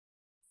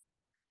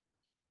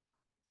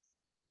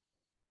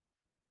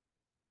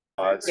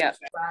Yeah.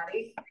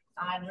 Everybody.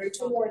 I'm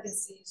Rachel Morgan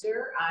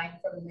Caesar. I'm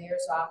from the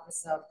Mayor's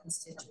Office of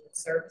Constituent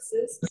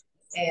Services.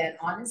 And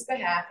on his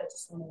behalf, I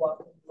just want to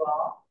welcome you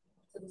all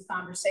to this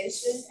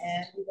conversation,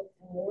 and we look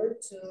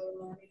forward to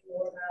learning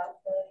more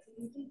about the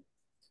community.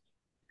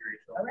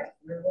 All right,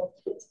 you're welcome.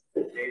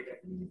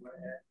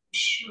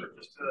 Sure,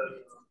 just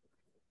a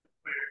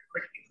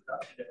quick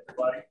introduction to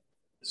everybody.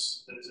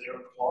 This is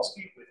Aaron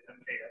Kowalski with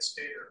MKSK,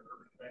 or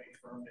urban planning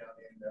firm down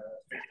in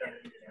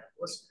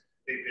Indianapolis.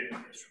 They've been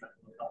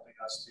instrumental in helping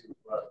us to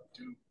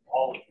do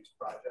all of these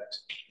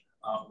projects.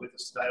 With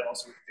us today,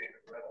 also with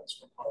David Reynolds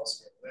from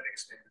Policy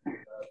Analytics.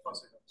 David,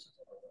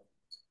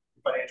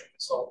 financial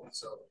consultant,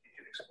 so he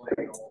can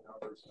explain all the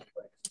numbers and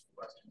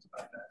questions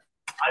about that.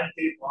 I'm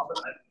Dave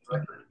Lombard. I'm the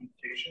Director of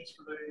Communications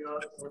for the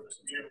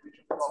Northwest Indiana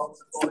Regional Development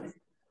Authority.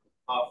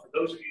 For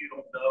those of you who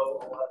don't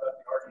know a lot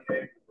about the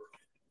RDA, we were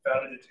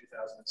founded in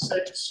 2006.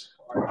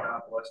 Our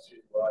job was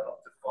to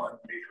help to fund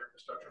major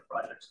infrastructure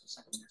projects in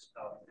single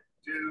municipality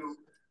do.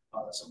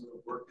 Some of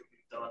the work that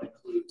we've done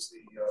includes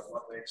the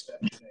one-way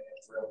extension and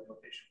rail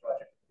relocation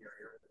project in the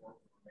area. We're a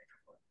major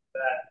fund for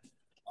that.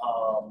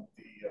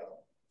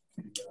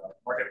 The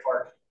Market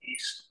Park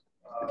East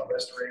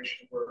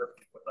restoration work,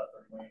 we put about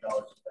 $30 million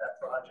into that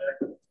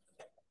project.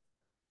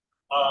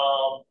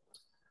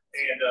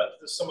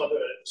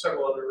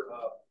 Several other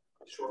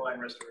shoreline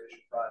restoration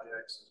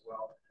projects as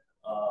well.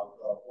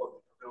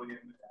 Wolf Pavilion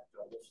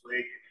at Wolf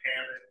Lake in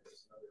Hammond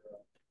is another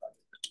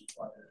project that we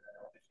funded.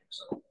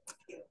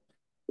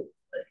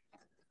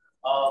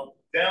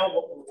 Now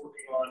what we're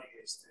working on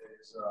is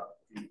the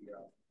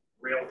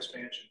rail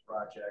expansion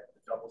project, the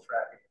double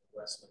tracking of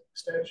the West Lake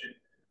extension.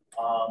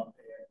 And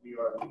we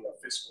are the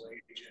fiscal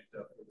agent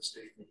for the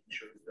state, making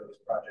sure that those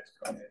projects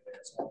come in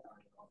advance on time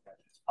and on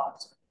budget as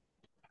possible.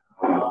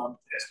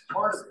 As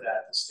part of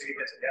that, the state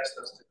has asked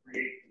us to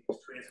create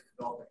these transit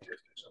development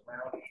districts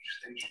around each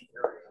station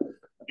area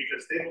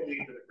because they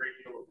believe that a great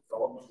deal of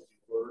development will be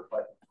spurred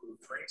by improved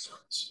train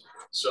service.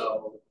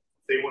 So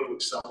they want to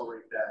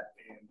accelerate that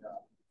and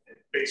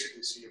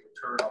basically see a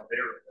return on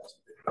their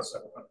investment. They put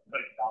 $700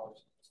 million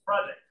into this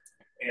project,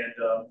 and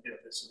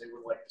so they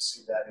would like to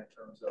see that in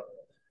terms of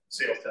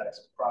sales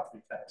taxes, property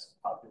taxes,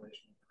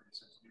 population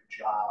increases, new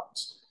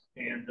jobs,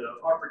 and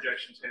our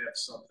projections have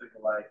something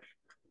like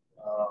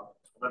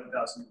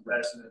 11,000 new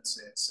residents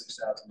and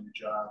 6,000 new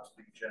jobs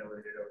being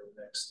generated over the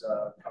next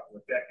couple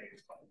of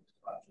decades by these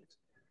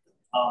projects.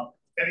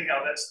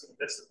 Anyhow, that's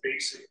the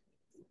basic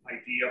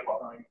idea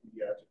behind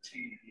the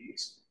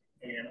TDDs.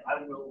 And I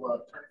will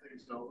turn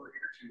things over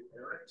here to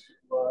Eric to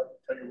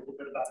tell you a little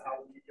bit about how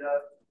we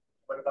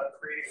went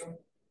about creating them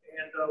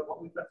and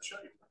what we've got to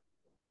show you.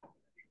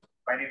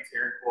 My name is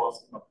Eric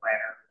Kowalski. I'm a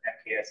planner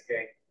at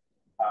KSK.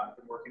 I've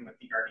been working with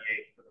the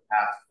RDA for the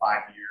past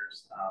 5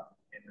 years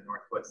in the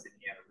Northwest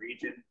Indiana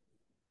region.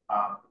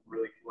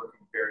 Really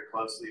working very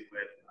closely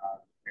with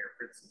Mayor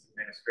Prince's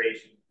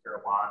administration,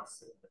 Carol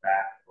Bonds in the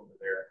back over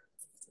there,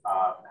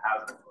 the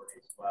Housing Authority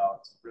as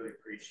well. So really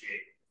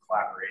appreciate the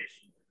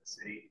collaboration with the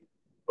city,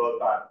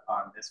 both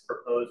on this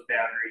proposed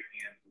boundary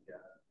and the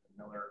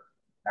Miller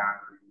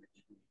boundary, which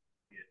we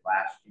did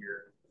last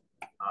year.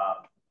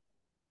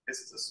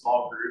 This is a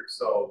small group,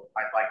 so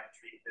I'd like to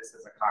treat this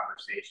as a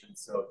conversation.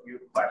 So if you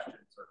have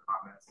questions or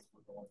comments as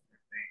we're going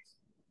through things,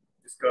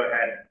 just go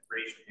ahead and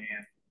raise your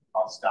hand.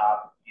 I'll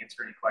stop,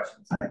 answer any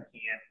questions I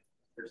can.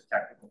 If there's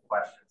technical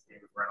questions,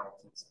 David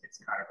Reynolds, it's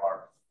kind of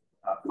our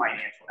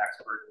financial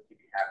expert. He'd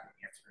be happy to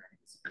answer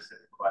any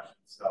specific questions.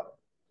 So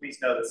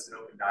please know this is an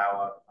open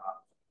dialogue.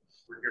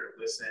 We're here to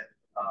listen,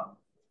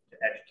 to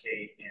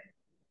educate, and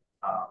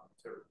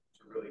to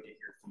really get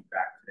your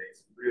feedback today.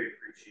 So really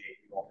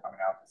appreciate you all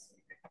coming out this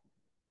evening.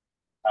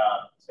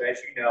 So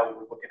as you know,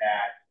 we're looking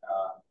at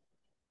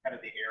kind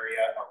of the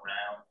area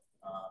around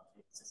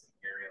the existing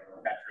area of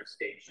the metro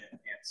station.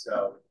 And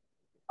so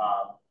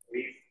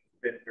we've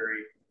been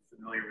very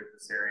familiar with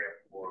this area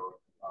for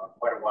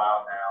quite a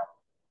while now.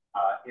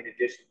 In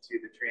addition to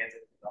the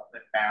transit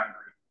development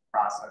boundary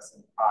process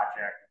and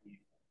project,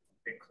 we've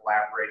been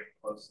collaborating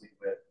closely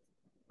with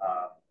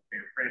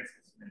Mayor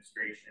Prince's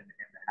administration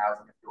and the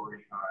Housing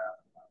Authority on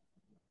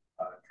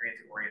a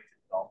transit-oriented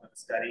development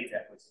study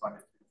that was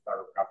funded through the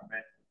federal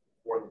government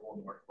for the whole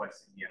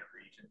Northwest Indiana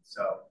region.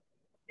 So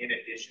in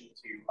addition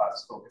to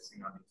us focusing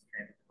on these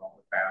transit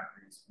development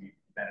boundaries, we've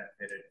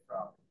benefited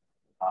from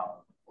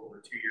over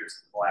 2 years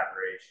of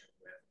collaboration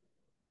with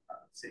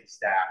city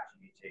staff,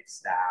 GHA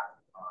staff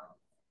on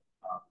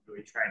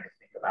really trying to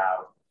think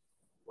about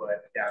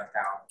what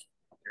downtown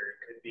area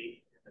could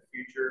be in the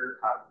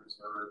future, how to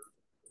preserve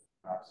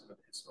some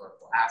of the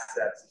historical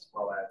assets, as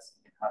well as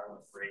how to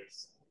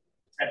embrace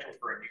potential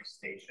for a new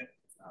station.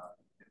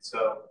 And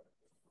so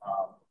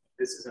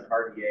this is an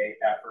RDA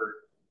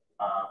effort.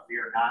 We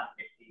are not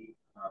NICD,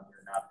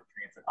 we're not the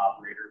transit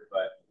operator,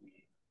 but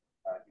we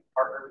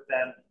partner with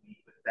them,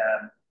 meet with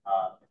them,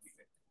 and we've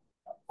been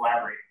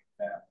collaborating with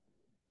them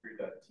through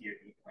the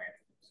TOD plan.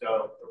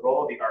 So the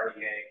role of the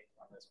RDA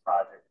on this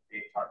project,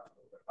 Dave talked a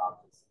little bit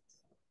about this,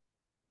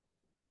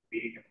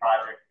 leading the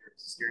project through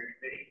the steering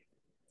committee,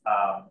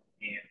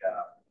 and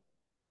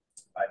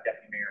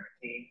Deputy Mayor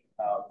McCain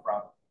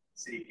from the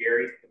City of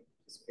Gary,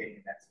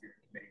 participating in that steering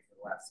committee for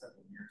the last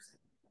several years,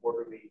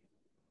 quarterly,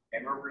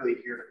 and we're really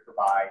here to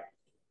provide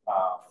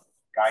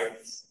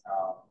guidance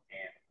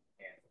and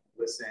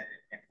listen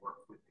and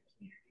work with the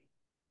community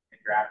in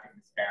drafting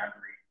this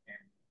boundary.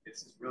 And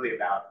this is really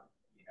about,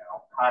 you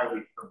know, how do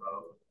we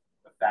promote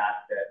the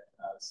fact that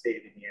the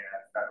state of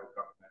Indiana, federal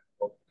government,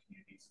 local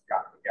communities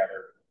got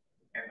together,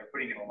 and they're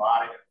putting in a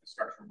lot of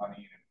infrastructure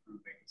money in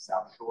improving the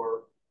South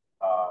Shore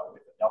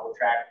with the double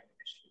track in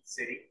Michigan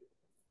City,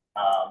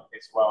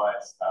 as well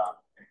as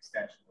an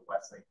extension of the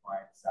Westlake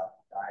line south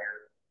of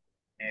Dyer.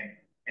 And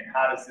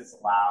how does this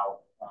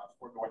allow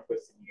for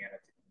Northwest Indiana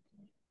to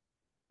compete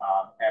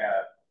at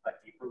a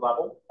deeper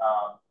level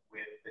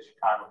with the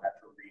Chicago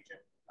metro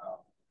region,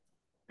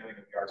 knowing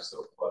that we are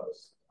so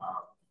close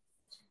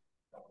to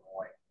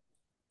Illinois.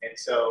 And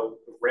so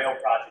the rail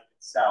project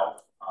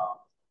itself,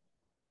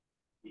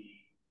 the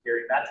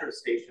Gary Metro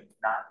Station is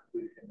not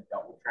included in the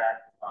double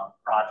track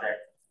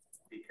project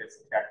because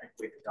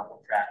technically the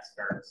double track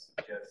starts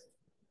just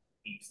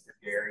east of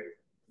Gary.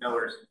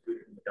 Miller is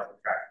included in the double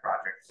track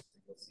project.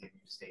 You'll see a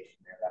new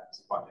station there that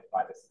was funded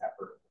by this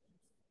effort.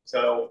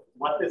 So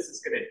what this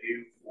is going to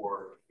do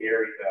for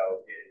Gary,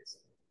 though, is,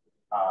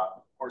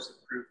 of course,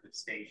 improve the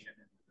station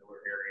in the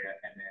Miller area.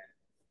 And then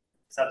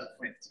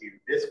subsequent to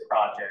this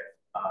project,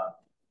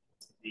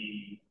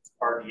 the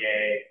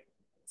RDA,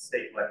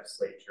 state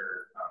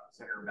legislature,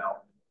 Senator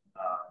Melton,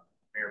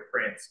 Mayor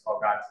Prince all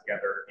got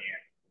together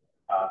and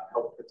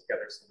helped put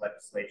together some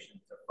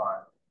legislation to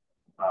fund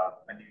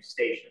a new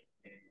station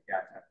in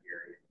downtown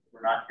Gary.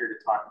 We're not here to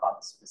talk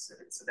about the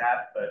specifics of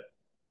that, but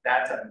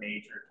that's a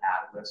major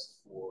catalyst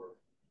for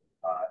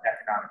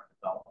economic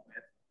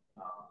development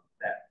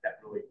that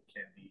really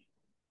can be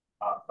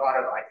thought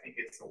of. I think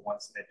it's a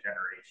once in a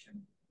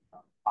generation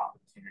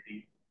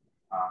opportunity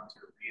to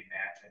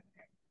reimagine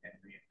and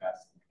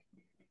reinvest in the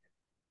community.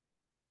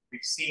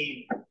 We've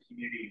seen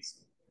communities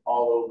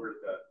all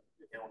over the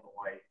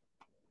Illinois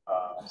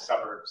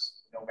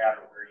suburbs, no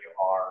matter where you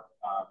are,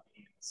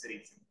 in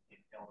cities in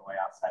Illinois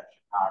outside of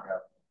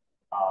Chicago,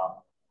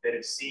 that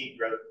have seen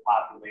growth of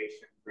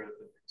population, growth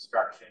of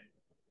construction,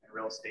 and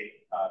real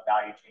estate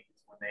value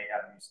changes when they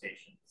have new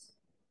stations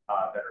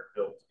that are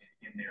built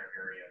in their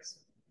areas.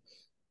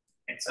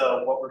 And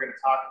so what we're going to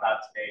talk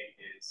about today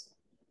is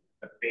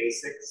the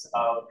basics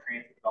of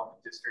transit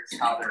development districts,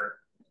 how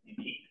they're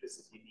unique. This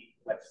is unique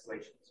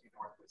legislation to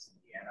Northwest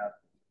Indiana.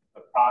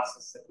 The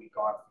process that we've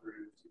gone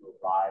through to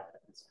arrive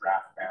at this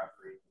draft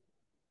boundary,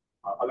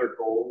 other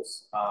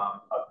goals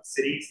of the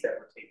cities that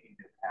we're taking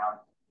into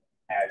account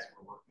as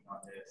we're working on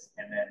this,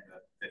 and then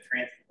the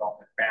transit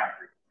development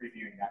boundary,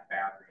 previewing that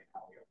boundary and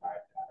how we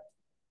arrived at it.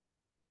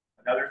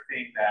 Another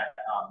thing that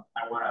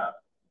I want to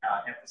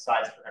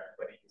emphasize for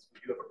everybody is we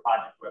do have a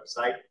project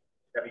website,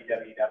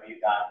 www.nwitdd.com.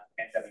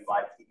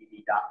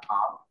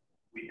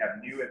 We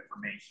have new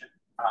information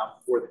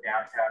for the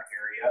downtown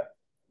area.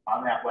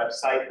 On that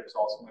website, there's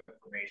also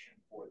information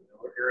for the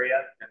Miller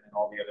area and then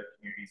all the other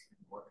communities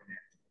we've been working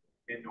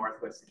in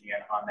Northwest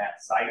Indiana on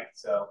that site.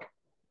 So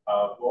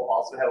we'll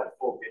also have a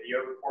full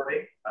video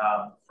recording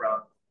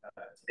from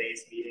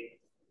today's meeting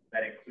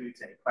that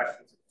includes any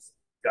questions and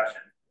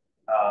discussion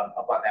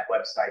up on that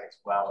website as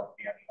well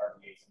and on the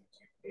RDA's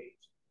YouTube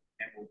page.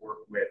 And we'll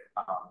work with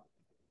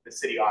the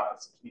City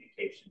Office of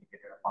Communication to get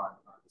it up on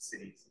the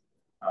city's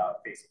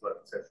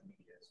Facebook and social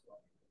media as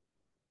well.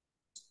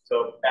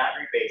 So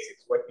boundary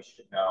basics, what you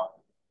should know.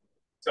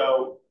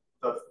 So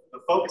the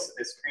focus of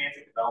this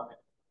transit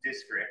development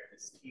district,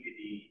 this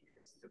T2D,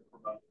 is to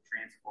promote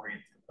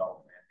transit-oriented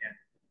development. And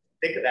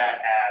think of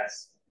that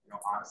as, you know,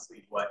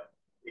 honestly, what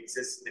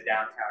exists in the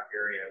downtown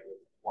area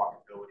with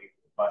walkability,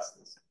 with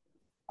buses,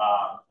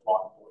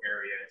 walkable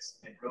areas.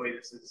 And really,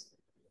 this is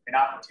an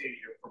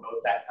opportunity to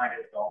promote that kind of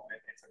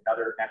development. It's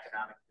another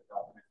economic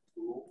development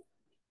tool.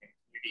 And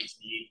communities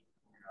need,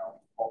 you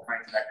know, all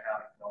kinds of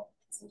economic development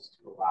tools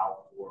to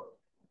allow for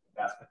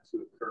investment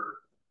to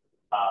occur.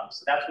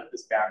 So that's what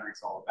this boundary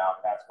is all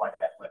about. That's why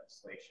that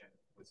legislation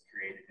was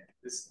created. And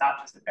this is not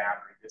just a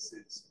boundary. This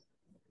is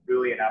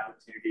really an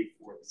opportunity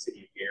for the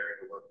city of Gary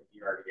to work with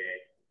the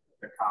RDA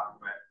to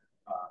complement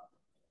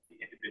the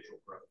individual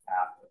growth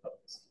path of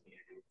this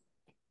community.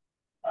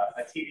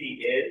 A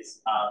TD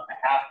is a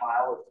half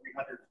mile of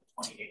 320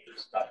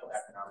 acres special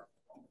economic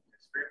development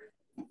district.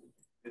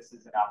 This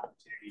is an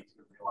opportunity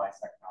to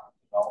realize economic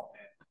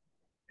development,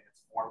 and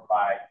it's formed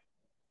by a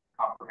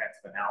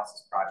comprehensive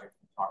analysis project.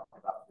 We've talked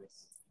about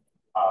this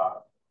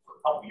for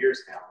a couple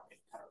years now in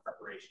kind of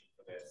preparation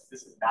for this.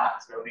 This is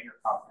not zoning or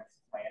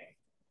comprehensive planning.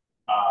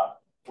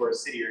 We're a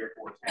city or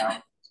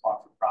town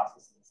sponsored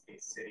process, in this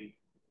case city.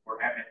 We're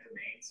eminent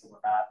domain, so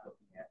we're not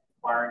looking at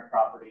acquiring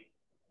property.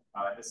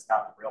 This is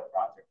not the real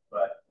project,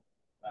 but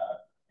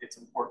it's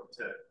important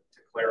to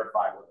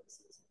clarify what this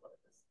is and what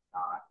this is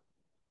not.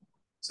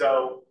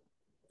 So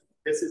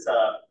this is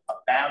a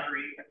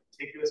boundary, a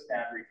contiguous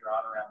boundary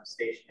drawn around the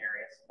station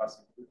area. So it must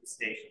include the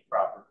station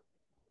proper.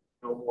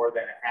 No more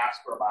than a half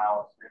square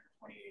mile of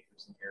 320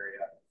 acres in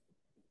area.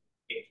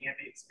 It can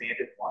be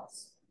expanded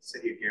once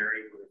City of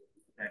Gary would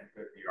then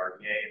go to the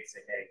RDA and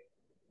say, hey,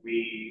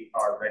 we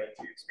are ready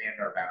to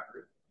expand our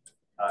boundary.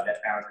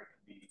 That boundary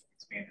can be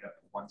expanded up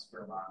to 1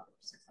 square mile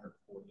or 640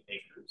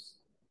 acres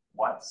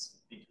once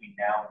between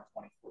now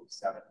and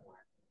 2047 when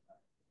it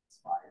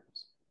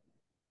expires.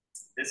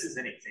 This is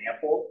an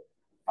example.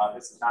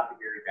 This is not the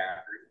Gary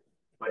boundary,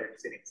 but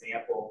it's an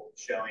example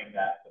showing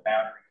that the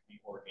boundary can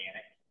be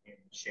organic in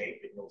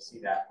shape, and you'll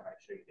see that when I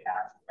show you the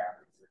actual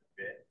boundaries in a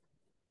bit.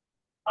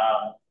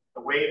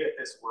 The way that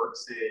this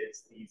works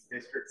is these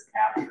districts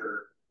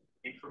capture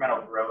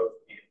incremental growth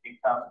in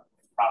income,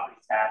 property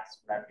tax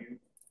revenue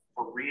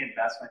for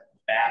reinvestment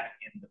back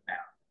in the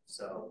boundary.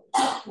 So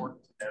it's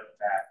important to note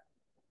that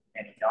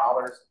any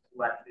dollars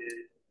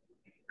collected,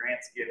 any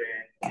grants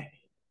given,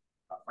 any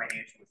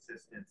financial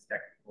assistance,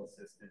 technical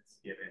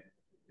assistance given,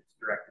 it's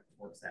directed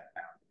towards that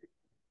boundary.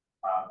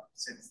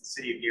 Since the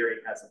City of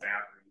Gary has a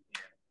boundary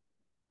in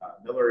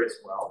Miller as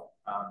well,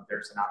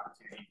 there's an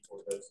opportunity for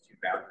those two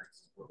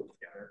boundaries to work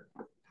together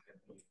and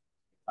be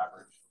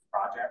leveraged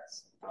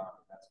projects.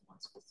 That's one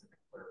specific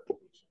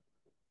clarification.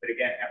 But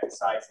again,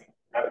 emphasizing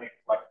revenue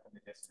collected from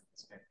the district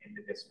spent in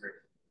the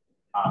district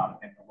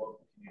and the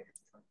local community,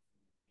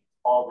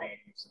 all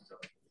land use and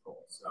zoning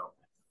control. So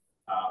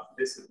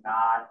this is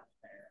not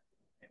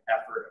an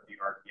effort of the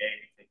RDA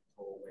to take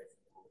control away from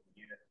the local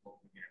unit. The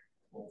local unit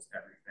controls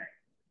everything.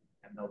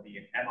 And there'll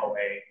be an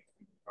MOA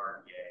between the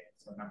RDA,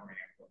 so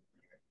memorandum of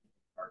agreement between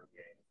the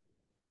RDA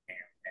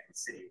and the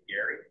City of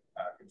Gary,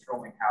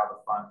 controlling how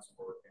the funds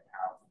work and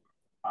how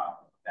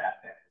that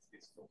then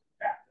is filtered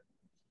back.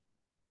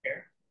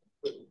 Aaron,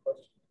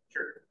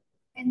 sure.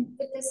 And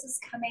if this is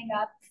coming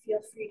up,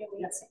 feel free to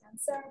wait to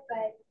answer,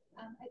 but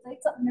I'd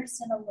like to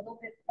understand a little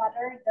bit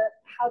better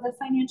how the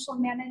financial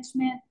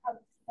management of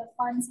the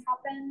funds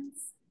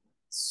happens.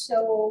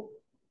 So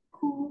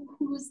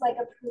who's like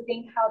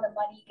approving how the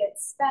money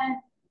gets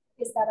spent?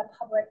 Is that a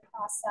public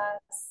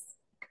process?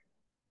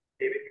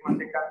 David, you want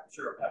to take that?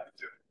 Sure, I'm happy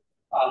to.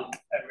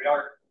 And we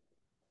are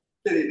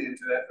getting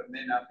into that, but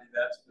may not be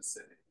that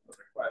specific of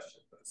a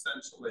question. But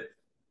essentially,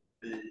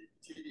 the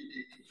TDD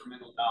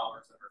incremental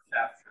dollars that are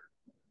captured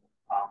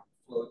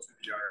flow to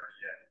the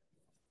RDA.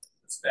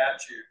 The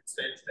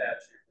state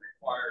statute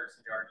requires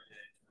the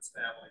RDA to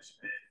establish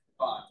a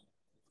fund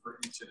for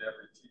each and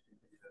every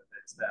TDD that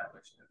they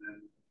established. And then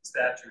the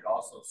statute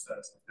also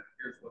says that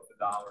here's what the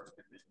dollars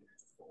can be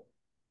used for.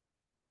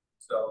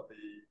 So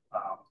there's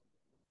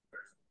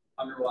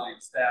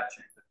underlying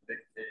statute that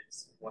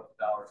dictates what the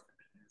dollars can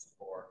be used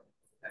for.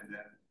 And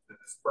then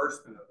the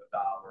disbursement of the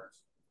dollars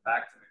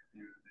back to the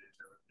community,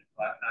 there would be a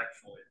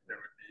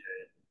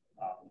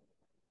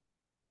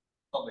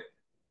public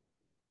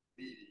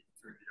meeting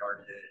through the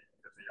RDA,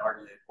 because the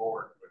RDA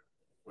board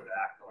would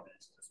act on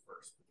each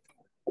disbursement.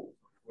 So it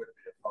would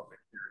be a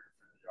public hearing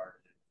through the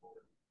RDA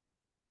board.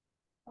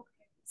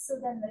 Okay, so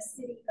then the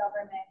city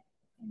government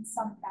in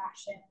some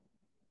fashion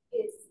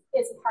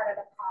is part of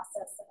the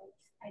process of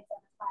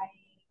identifying.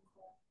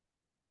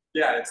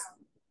 Yeah,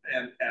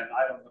 and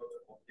I don't know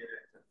that we'll get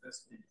into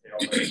this detail,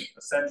 but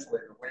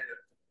essentially the way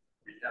that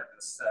we have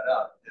this set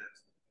up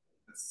is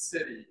the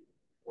city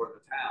or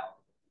the town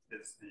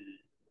is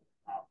the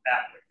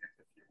applicant,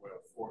 if you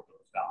will, for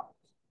those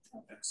dollars.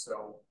 And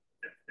so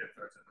if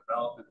there's a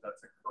development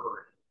that's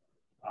occurring,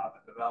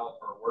 the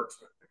developer works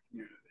with the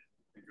community.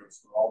 It goes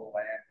through all the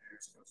land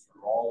use, goes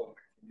through all of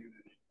the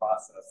community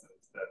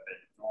processes that they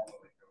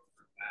normally go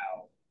through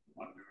now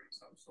on doing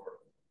some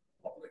sort of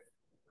public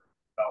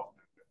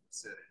development with the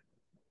city.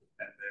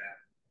 And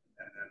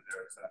then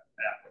there's an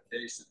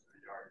application to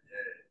the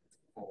RDA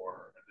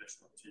for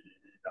additional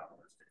TDD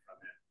dollars to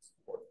come in and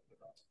support the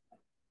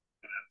development.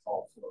 And that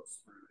all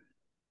flows through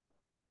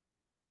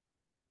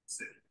the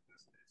city in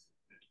this case.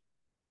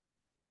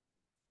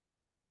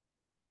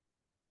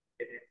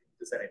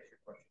 Does that answer your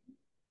question?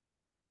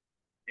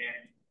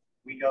 And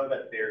we know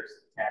that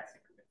there's tax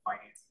increment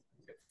financing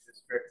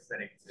districts that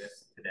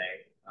exist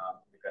today.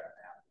 We've got an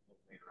app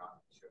later on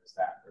that shows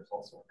that. There's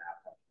also an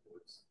app that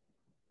works.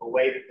 The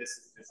way that this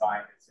is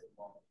designed is it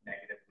won't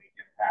negatively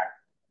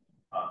impact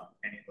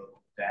any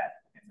local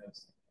debt in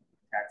those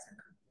tax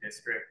increment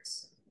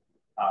districts.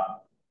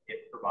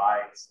 It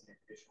provides an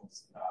additional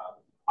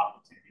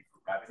opportunity for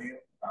revenue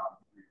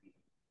through the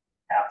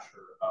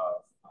capture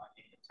of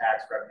income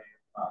tax revenue,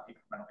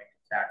 incremental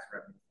income tax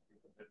revenue for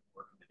people that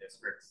work in the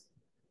districts.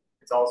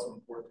 It's also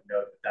important to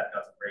note that that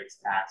doesn't raise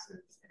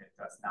taxes, and it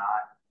does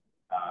not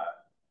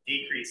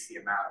decrease the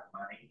amount of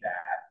money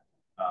that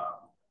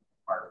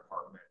our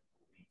department,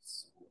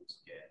 police,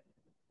 schools get.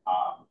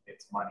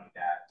 It's money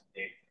that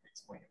Dave can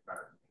explain it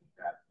better to me,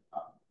 that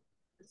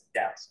is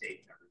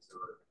downstate and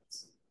reserve.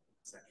 It's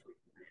essentially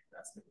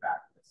reinvested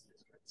back in this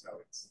district.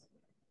 So it's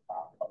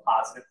a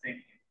positive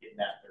thing in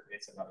that there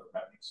is another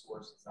revenue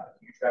source. It's not a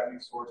huge revenue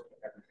source, but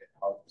every bit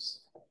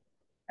helps.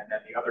 And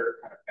then the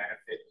other kind of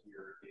benefit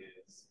here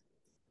is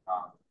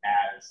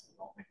as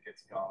development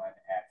gets going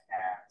and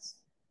as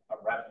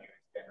revenue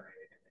is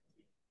generated in the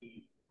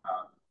TDD,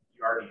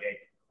 the RDA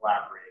can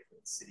collaborate with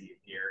the City of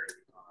Gary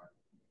on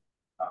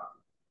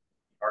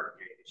the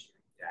RDA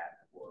issuing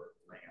debt or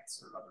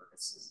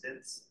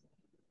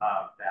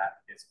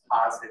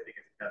positive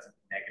because it doesn't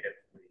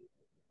negatively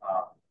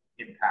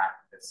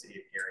impact the city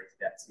of Gary's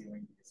debt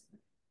ceiling because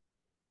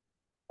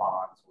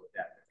bonds or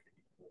debt that could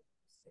be pulled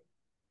from the state.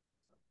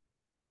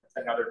 That's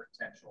another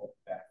potential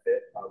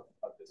benefit of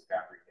this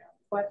boundary gap.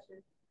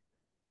 Question.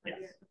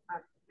 Yes.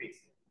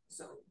 Please.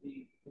 So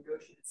the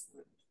negotiations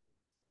with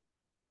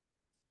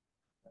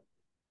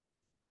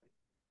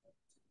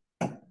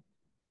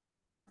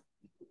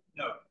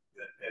No,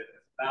 it's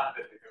not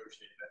been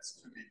negotiated, that's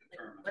to be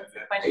determined. What's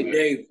the Hey, question?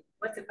 Dave,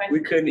 What's the question?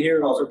 we couldn't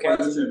hear him, so can you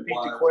Question repeat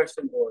the was-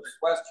 question was? The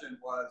question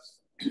was,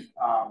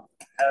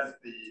 has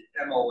the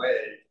MOA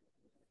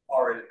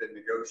already been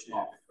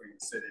negotiated between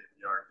the city and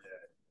the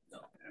RDA?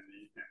 No. And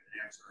the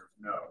answer is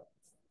no.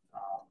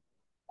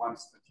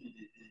 Once the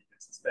TDD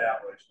gets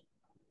established,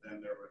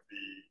 then there would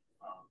be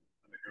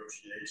a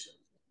negotiation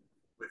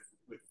with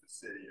the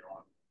city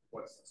on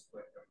what's the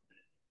split going to be.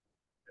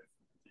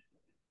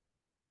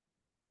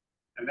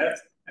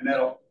 And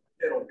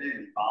it'll be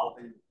an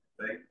evolving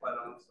thing, quite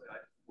honestly.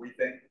 We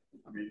think,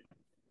 I mean,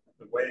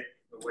 the way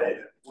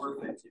that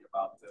we're thinking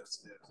about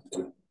this is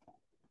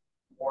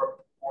more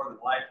than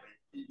likely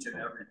each and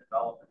every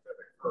development that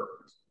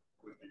occurs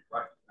would be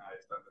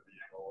recognized under the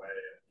MOA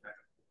and kind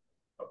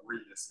of a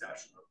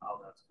rediscussion of how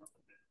that's going to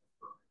be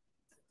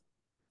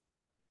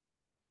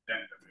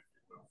addendum, if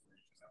you will, for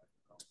each and every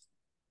development.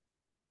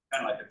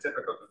 Kind of like a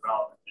typical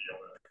development deal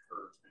that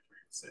occurs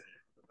between the city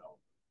and the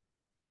developer.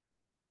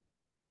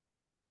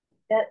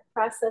 That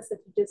process that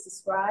you just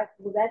described,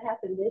 will that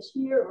happen this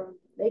year or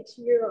next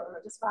year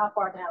or just how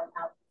far down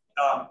out?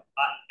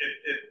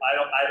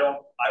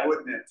 I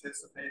wouldn't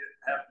anticipate it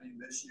happening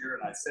this year,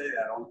 and I say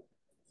that on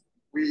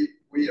we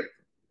have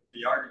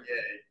the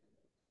RDA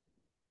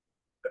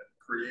that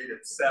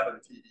created 7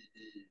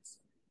 TDDs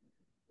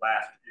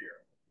last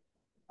year,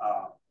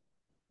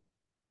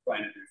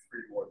 trying to do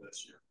 3 more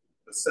this year.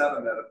 The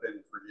 7 that have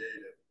been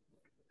created,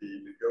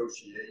 the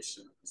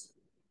negotiations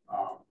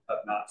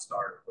have not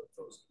started with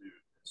those communities.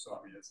 So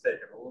I mean, it's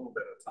taken a little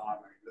bit of time.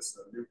 I mean, this is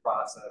a new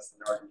process,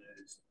 and the RDA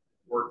is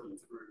working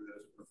through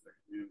this with the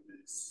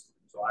communities.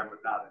 So I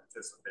would not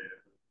anticipate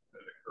it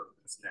that it occurred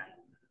this calendar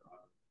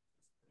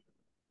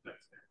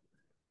next year.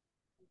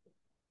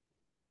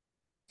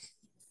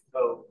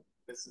 So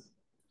this is,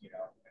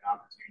 an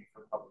opportunity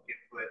for public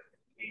input,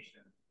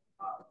 education.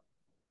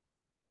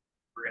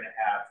 We're going to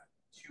have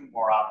 2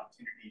 more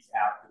opportunities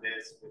after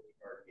this with the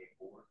RDA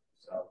board.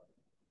 So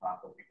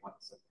there'll be one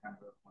in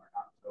September, one in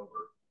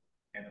October.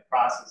 And the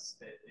process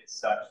is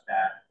such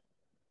that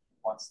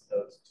once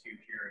those 2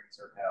 hearings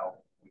are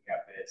held, we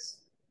have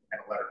this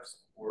kind of letter of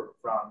support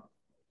from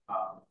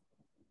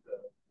the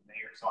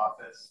mayor's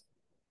office.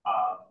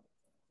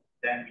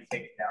 Then we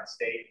take it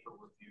downstate for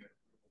review and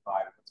approval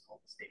by what's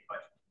called the State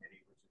Budget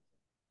Committee, which is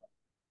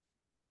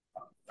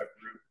a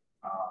group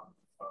of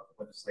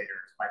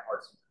legislators,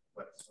 bipartisan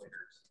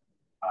legislators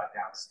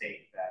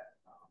downstate that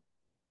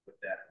would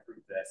then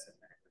approve this and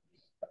then it would be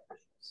official.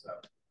 So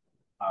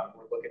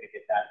we're looking to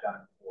get that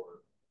done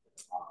for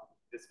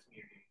this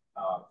community,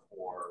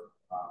 for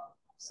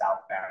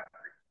south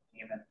boundary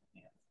Hammond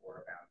and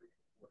Florida boundary,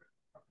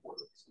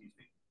 excuse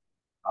me,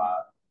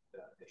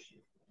 this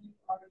year.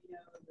 already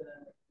know the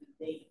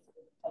date of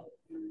the public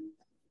hearings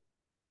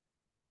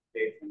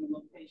and the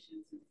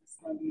locations.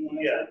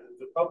 Yeah,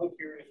 the public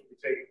hearings will be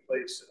taking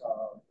place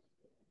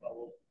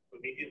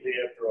immediately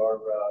after our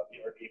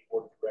ERD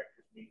Board of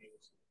Directors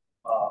meetings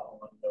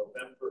on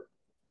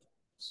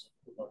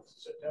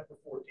September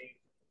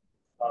 14th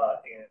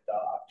and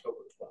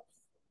October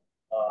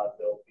 12th.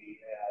 They'll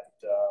be at,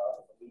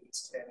 I believe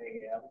it's 10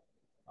 a.m.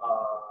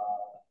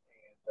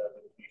 And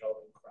they'll be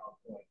held in Crown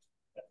Point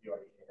at the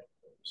RDA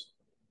headquarters.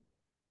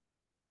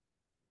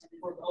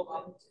 For the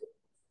open.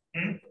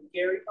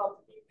 Gary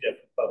public. Yeah,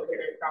 public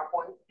hearing. Crown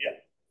Point. Yeah.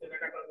 So they're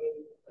not going to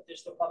be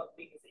additional public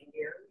meetings in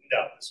here.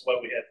 No, this is why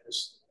we had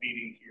this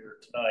meeting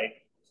here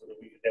tonight, so that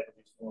we could have at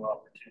least one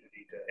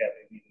opportunity to have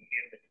a meeting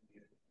in the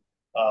community.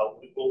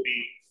 We will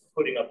be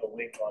putting up a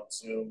link on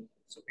Zoom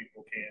so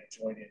people can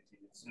join into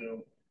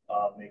Zoom,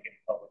 make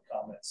any public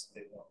comments that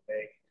they want to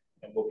make,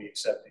 and we'll be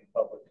accepting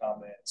public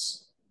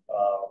comments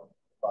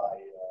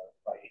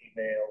by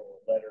email or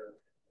letter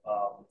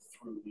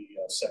through the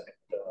second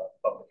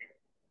public hearing.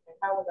 And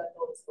how will that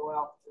notice go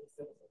out to the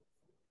citizens?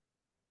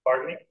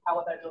 Pardon me? How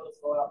will that notice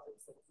go out to the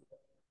citizens?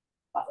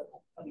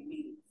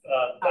 Meetings.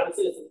 How the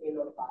citizens be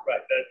notified?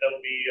 Right,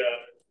 that'll be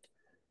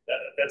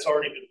that's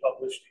already been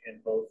published in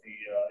both the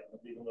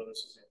legal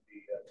notices in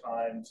the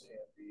Times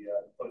and the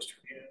Post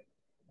Tribune.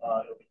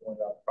 It'll be going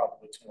out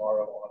probably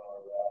tomorrow on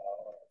our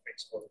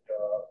Facebook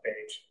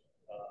page.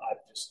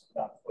 I've just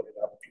not put it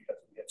up because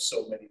we have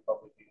so many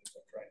public meetings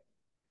I'm trying.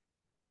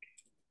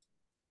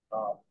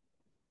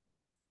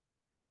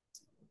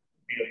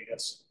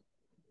 Yes.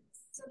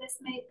 So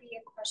this might be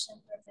a question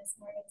for Ms.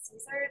 Morgan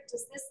Caesar.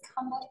 Does this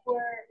come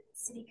before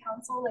City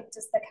Council? Like,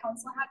 does the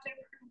council have to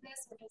approve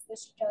this, or does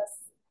this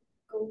just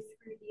go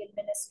through the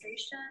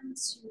administration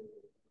to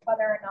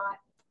whether or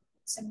not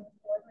to move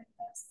forward with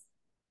this?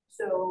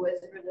 So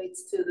as it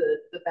relates to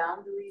the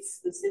boundaries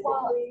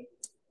specifically?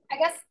 I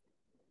guess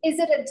is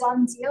it a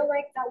done deal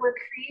like that we're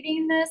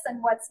creating this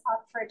and what's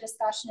up for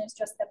discussion is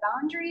just the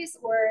boundaries,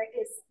 or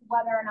is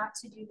whether or not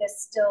to do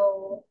this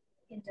still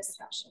in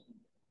discussion?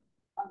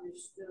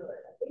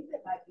 Understood. I think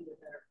that might be a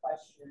better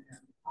question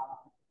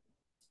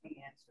to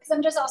answer. Because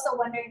I'm just also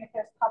wondering if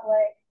there's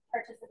public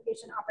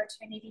participation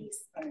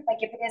opportunities,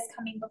 like if it is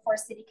coming before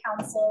city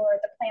council or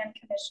the plan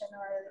commission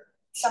or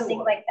something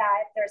like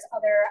that, if there's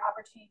other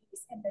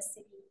opportunities in the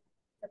city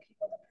for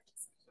people to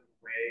participate. So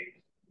the way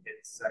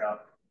it's set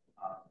up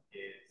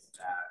is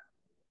that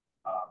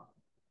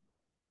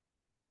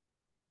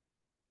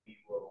we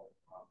will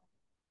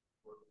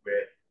work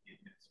with the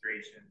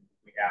administration.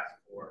 We ask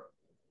for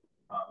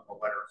a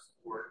letter of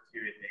support to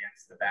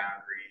advance the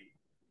boundary.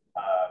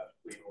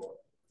 We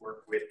will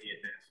work with the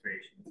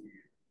administration to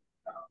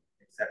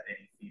accept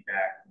any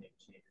feedback, make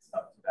changes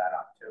up to that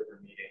October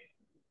meeting.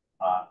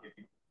 It'd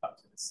be up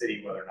to the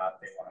city whether or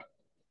not they want to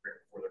bring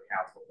before their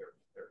council, their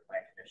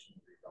plan commission,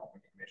 their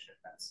development commission.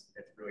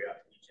 It's really up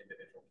to each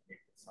individual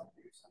community. Some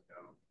do, some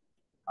don't.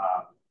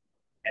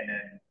 And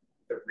then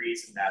the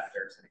reason that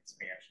there's an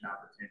expansion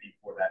opportunity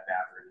for that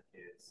boundary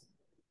is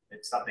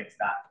if something's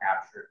not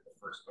captured the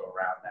first go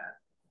around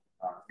that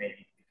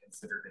maybe be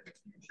considered in the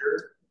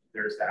future,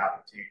 there's that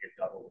opportunity to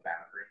double the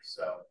boundary.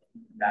 So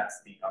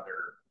that's the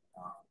other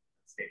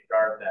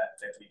safeguard that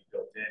we've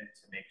built in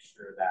to make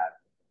sure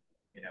that,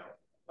 you know,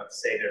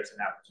 let's say there's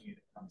an opportunity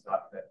that comes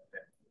up that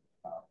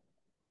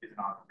isn't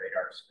on the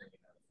radar screen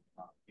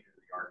of either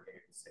the RDA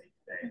or the city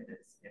today.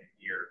 It's in a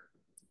year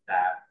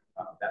that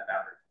that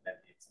boundary can then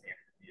be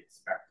expanded and be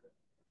expected.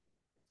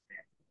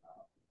 And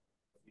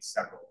there'll be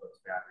several of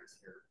those boundaries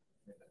here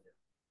in the year.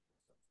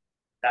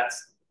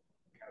 That's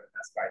kind of the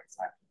best guidance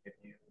I can give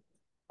you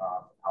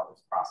how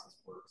this process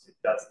works. It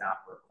does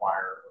not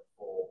require a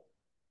full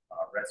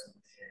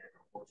resolution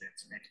or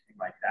ordinance or anything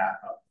like that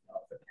of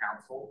the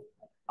council.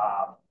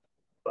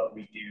 But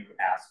we do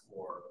ask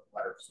for a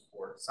letter of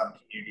support. Some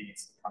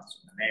communities it comes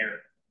from the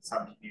mayor,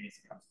 some communities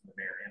it comes from the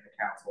mayor and the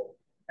council,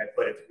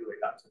 but it's really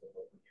up to the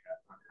local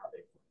unit on how they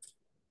work.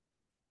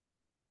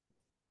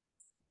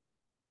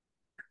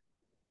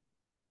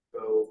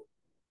 So,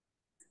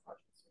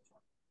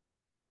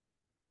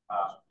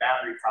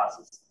 boundary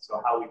process. So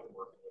how we've been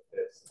working with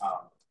this,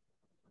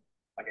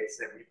 like I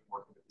said, we've been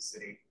working with the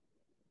city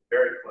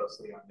very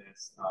closely on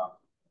this.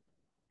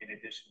 In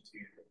addition to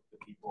the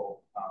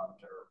people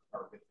that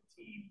are with the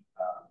team,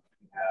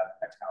 we have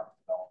economic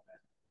development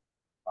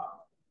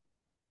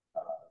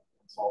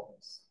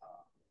consultants,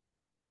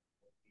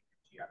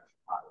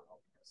 Chicago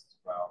helping us as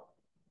well.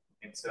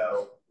 And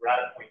so we're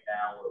at a point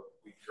now where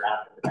we've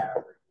drafted the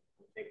boundary,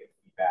 we've taken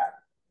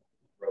feedback,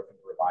 we're open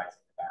to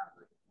revising the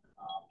boundary,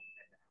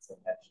 and as I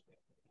mentioned, we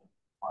can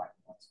find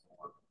once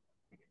more,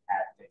 we can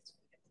add things.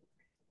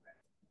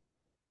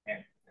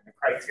 And the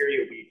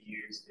criteria we've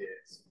used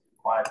is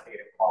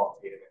quantitative,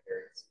 qualitative, and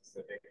very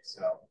specific.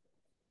 So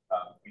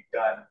we've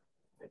done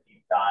a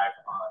deep dive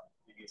on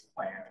previous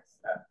plans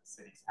that the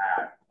city's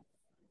had.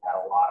 We've had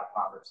a lot of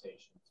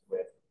conversations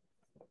with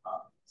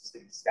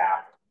city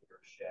staff and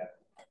leadership,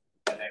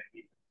 and then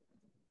we've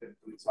been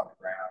boots on the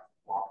ground,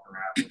 walking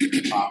around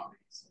with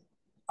properties,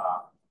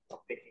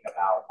 thinking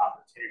about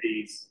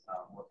opportunities,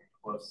 working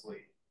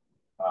closely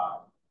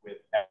with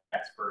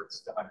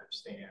experts to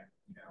understand,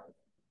 you know,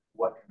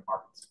 what can the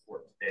market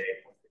support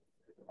today, what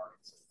can the market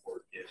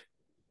support if,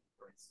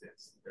 for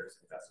instance, there's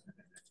investment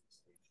in that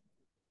station.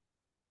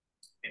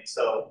 And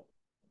so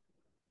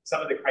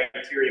some of the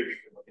criteria we've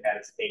been looking at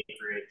is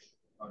acreage,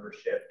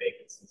 ownership,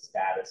 vacancy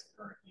status,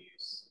 current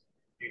use,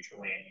 future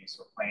land use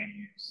or plan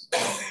use,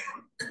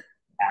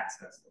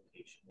 access,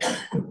 location,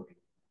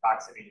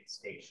 proximity to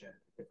station,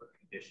 different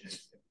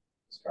conditions,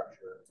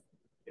 structure,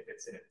 if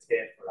it's in a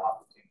TIF or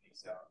opportunity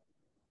zone,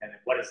 and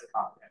then what is the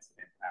comprehensive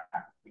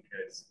impact?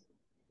 Because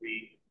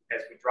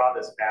as we draw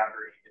this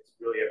boundary, it's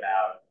really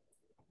about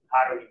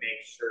how do we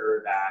make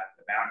sure that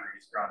the boundary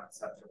is drawn in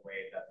such a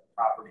way that the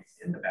properties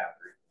in the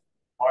boundary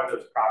are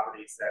those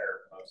properties that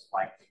are most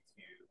likely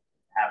to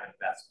have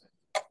investment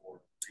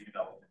or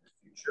redevelopment in the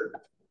future,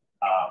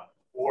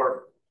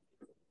 or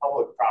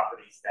public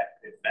properties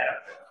that could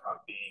benefit from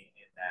being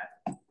in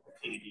that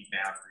community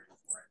boundary,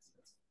 for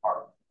instance,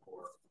 park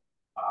or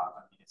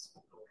a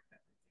municipal building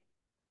that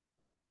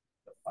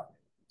the funding.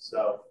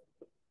 So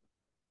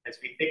as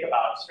we think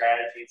about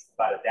strategies, it's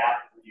about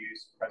adaptive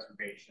reuse,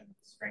 preservation,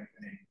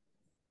 strengthening,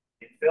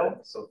 infill,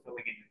 so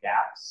filling in the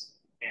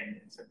gaps, and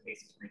in some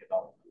cases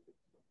redevelopment.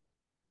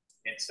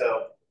 And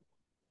so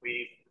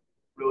we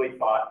really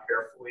thought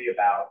carefully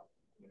about,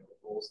 you know, the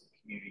goals of the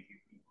community,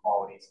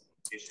 qualities and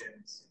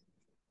conditions,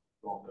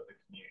 goals of the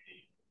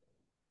community,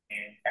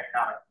 and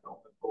economic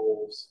development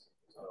goals.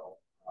 So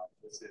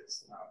this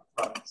is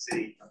from the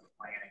city, from the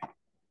planning,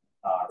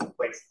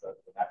 replace the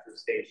metro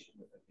station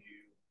with a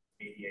new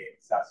ADA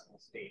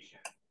accessible station,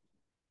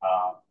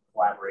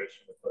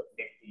 collaboration with both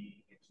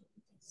NICD and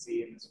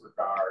GPTC in this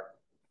regard,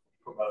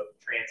 promote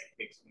transit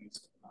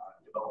mixed-use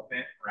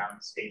development around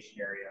the station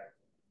area,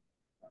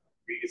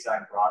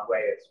 redesign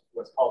Broadway as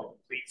what's called a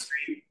complete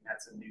street.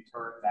 That's a new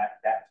term.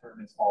 That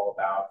term is all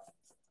about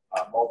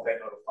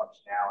multimodal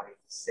functionality,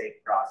 safe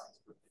crossings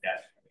for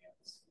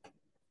pedestrians,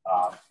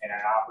 and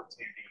an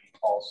opportunity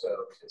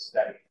also to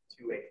study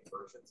two-way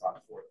conversions on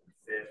 4th and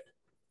 5th,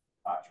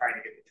 trying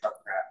to get the truck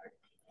traffic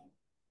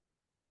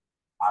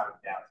out of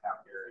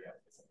downtown area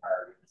is a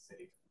priority in the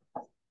city.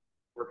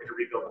 Working to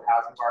rebuild the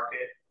housing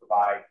market,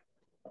 provide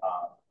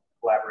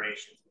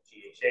collaborations with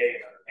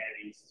GHA and other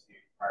entities to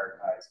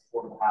prioritize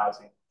affordable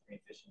housing,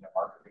 transition to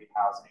market rate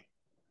housing,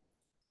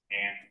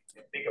 and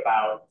think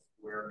about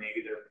where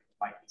maybe there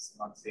might be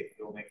some unsafe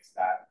buildings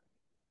that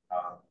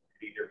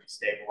could either be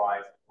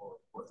stabilized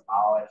or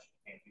demolished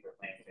and either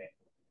land bank.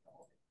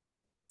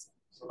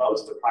 So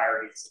those are the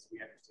priorities we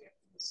understand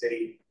from the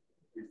city.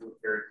 We've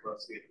looked very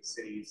closely at the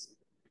city's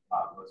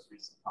most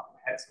recent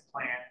comprehensive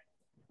plan,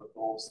 the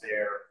goals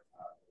there,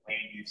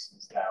 land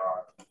uses that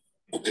are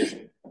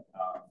envisioned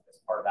as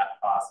part of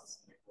that process,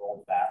 and we've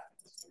rolled that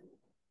into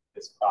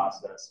this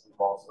process.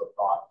 We've also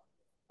thought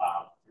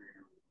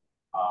through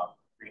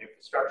green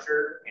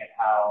infrastructure and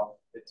how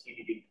the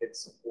TDD could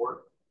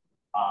support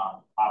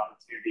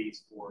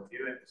opportunities for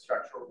new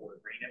infrastructure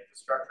or green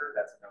infrastructure.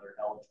 That's another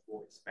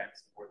eligible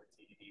expense for the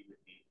TDD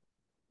would be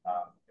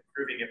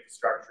improving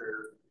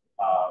infrastructure,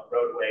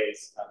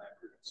 roadways,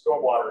 improving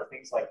stormwater,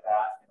 things like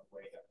that in a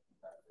way that.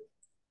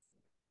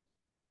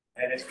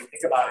 And as we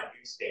think about a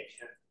new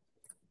station,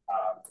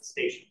 the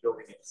station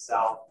building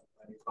itself,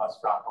 a new bus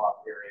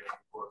drop-off area,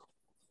 work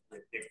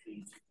with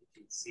Dixie,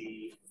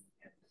 GTC,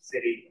 and the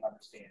city to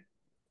understand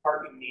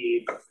parking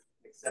needs,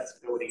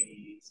 accessibility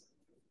needs,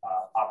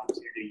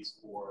 opportunities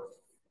for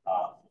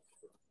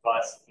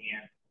bus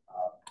and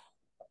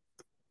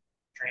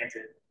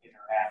transit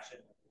interaction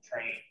with the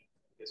train,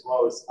 as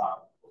well as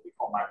what we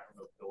call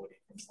micro-mobility,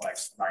 things like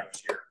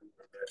rideshare,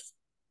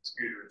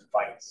 scooters,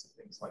 bikes,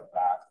 things like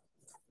that.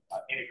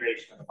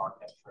 Integration of the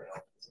Marquette Trail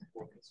is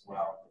important as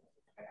well,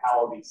 and how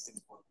all these things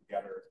work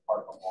together as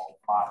part of a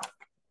modern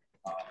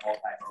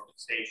multi-modal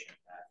station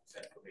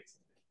that relates to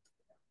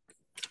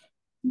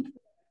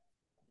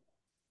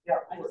yeah,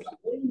 what do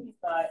you mean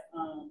by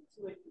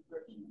two-way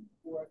conversion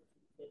for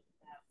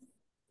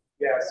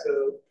yeah,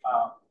 so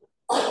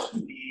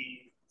the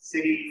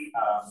city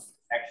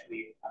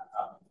actually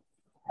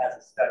has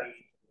a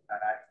study, and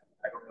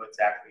I don't know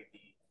exactly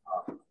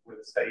where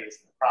the study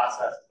is in the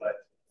process,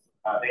 but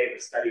they have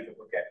a study to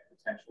look at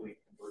potentially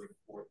converting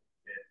 4th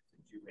to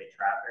two-way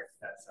traffic.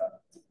 That's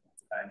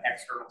an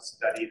external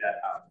study that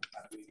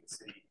I believe the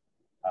city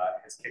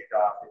has kicked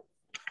off.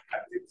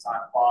 I believe it's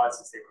on pause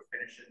as they were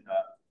finishing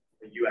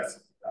the US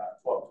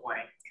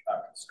 1220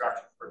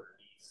 construction further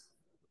east.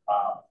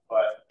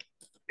 But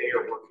they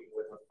are working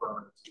with a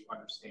firm to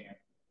understand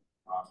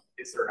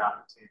is there an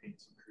opportunity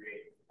to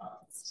create a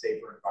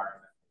safer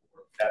environment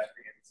for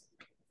pedestrians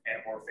and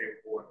a more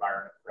favorable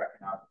environment for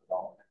economic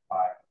development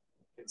by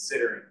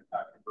considering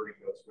converting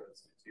those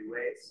roads to two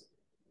ways.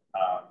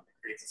 It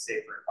creates a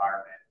safer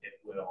environment. It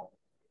will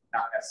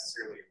not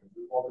necessarily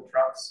remove all the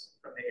trucks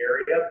from the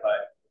area,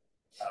 but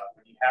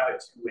when you have a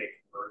two-way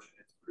conversion,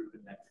 it's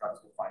proven that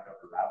trucks will find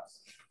other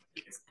routes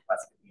because it's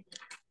less convenient.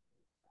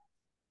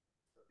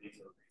 So these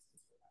are the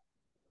reasons for that.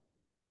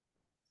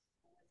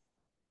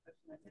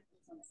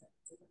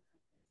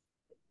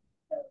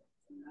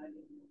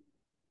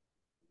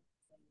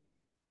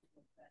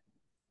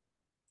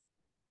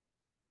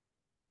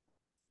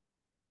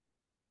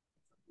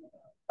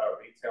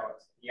 Retail,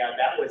 yeah,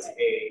 that was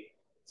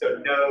so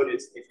node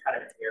is kind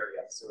of an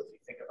area. So if you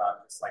think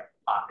about just like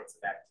pockets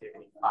of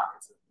activity,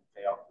 pockets of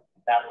retail,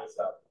 that was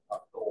a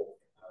goal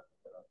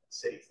in the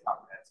city's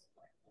comprehensive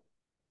plan.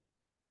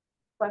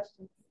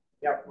 Question.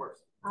 Yeah, of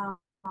course.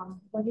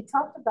 When you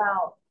talked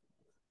about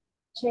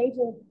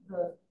changing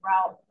the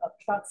route of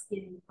trucks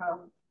getting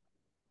from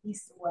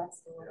east to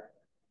west,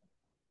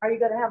 are you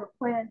going to have a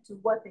plan to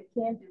what they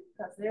can do?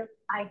 Because their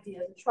idea,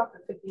 the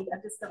trucker could be,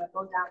 I'm just going to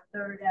go down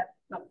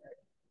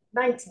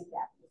 19th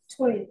Avenue,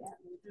 20th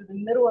Avenue, through the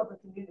middle of a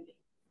community.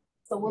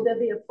 So will there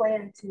be a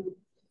plan to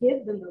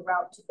give them the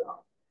route to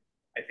go?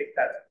 I think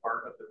that's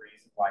part of the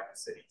reason why the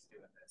city's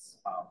doing this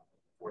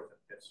 4th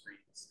and 5th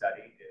Street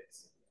study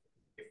is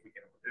if we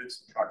can remove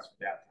some trucks from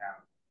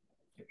downtown,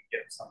 can we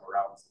get them somewhere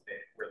else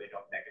where they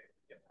don't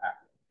negatively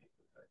impact the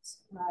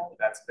neighborhoods? Right.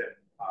 That's been,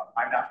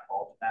 I'm not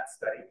involved in that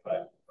study,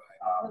 but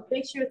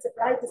make sure it's,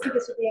 I just think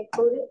it should be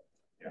included.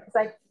 Yeah. It's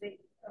like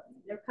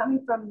they're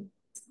coming from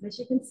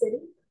Michigan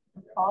City,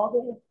 with all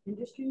the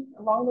industry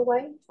along the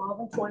way, 12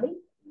 and 20,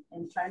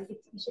 and trying to get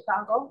to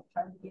Chicago,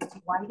 trying to get to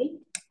Whiting.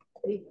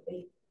 They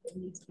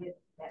need to get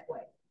that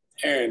way.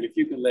 Aaron, if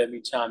you can let me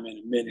chime in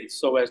a minute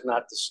so as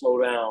not to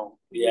slow down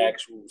the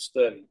actual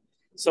study.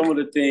 Some of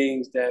the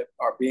things that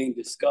are being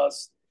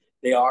discussed,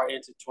 they are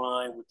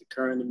intertwined with the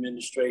current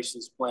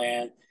administration's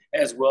plan,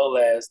 as well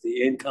as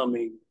the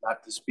incoming,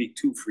 not to speak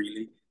too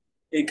freely,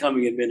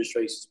 incoming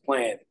administration's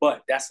plan.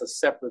 But that's a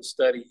separate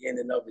study in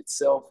and of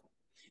itself.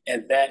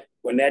 And that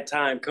when that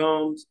time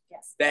comes,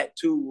 yes, that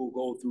too will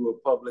go through a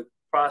public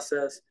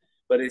process,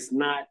 but it's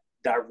not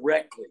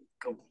directly,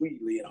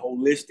 completely, and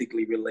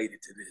holistically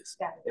related to this.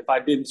 Got it. If I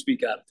didn't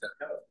speak out of turn.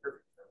 no,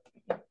 perfect.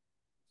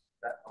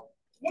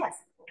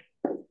 Yes.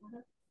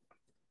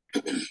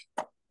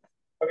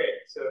 Okay,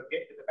 so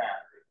get to the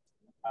boundary.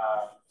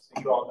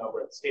 So you all know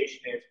where the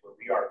station is, where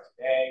we are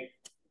today.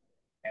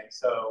 And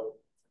so,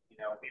 you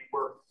know, we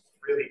work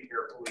really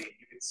carefully.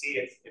 You can see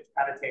it's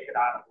kind of taken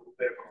on a little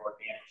bit of an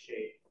organic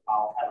shape.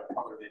 I'll have a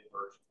colored in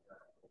version here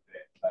in a little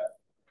bit, but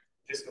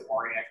just to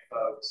orient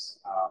folks,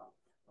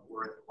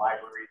 we're at the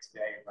library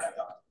today, right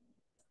on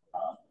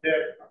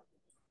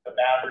the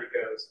boundary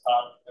goes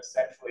up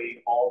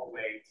essentially all the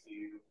way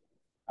to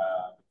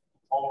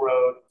Toll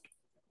Road,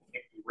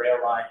 Hickory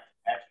Rail Line,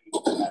 actually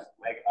has a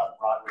leg up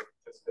Broadway,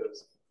 just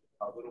goes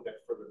a little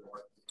bit further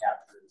north and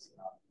captures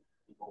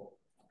Eagle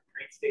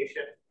train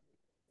station.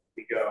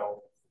 We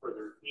go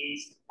further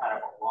east, kind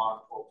of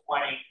along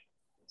 420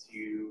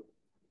 to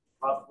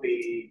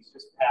roughly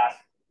just past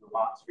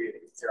Vermont Street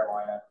at East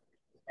Carolina,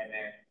 and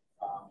then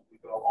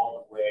we go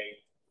all the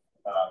way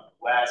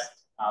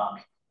west,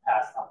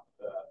 past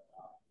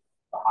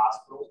the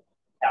hospital,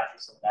 capture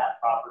some of that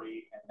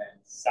property, and then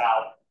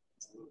south,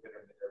 it's a little bit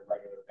of their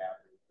regular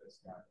boundary with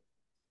this boundary.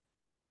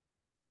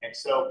 And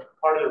so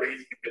part of the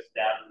reason this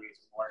boundary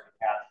is we wanted to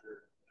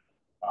capture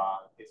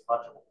as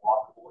much of a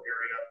walkable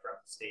area from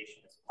the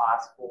station as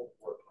possible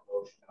for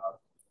promotion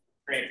of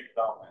transit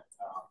development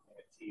in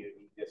a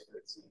TOD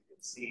district. So you can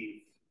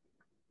see,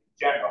 in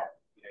general,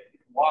 you know,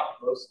 you can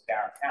walk most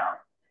downtown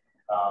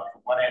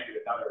from one end to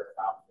another in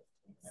about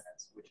 15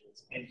 minutes, which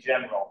is in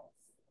general,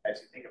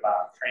 as you think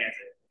about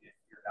transit, if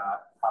you're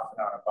not hopping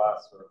on a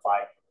bus or a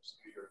bike or a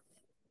scooter,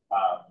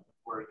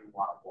 where you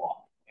want to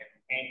walk. And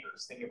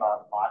anchors, think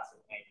about lots of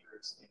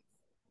anchors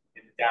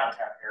in the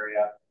downtown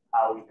area,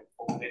 how we can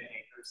fold in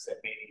anchors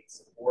that may need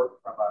support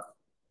from a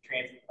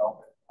transit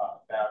development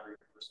boundary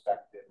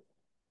perspective.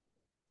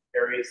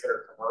 Areas that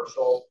are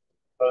commercial,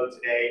 both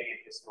today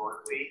and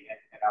historically, and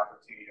an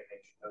opportunity to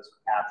make sure those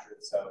are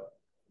captured. So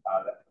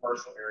the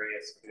commercial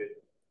areas could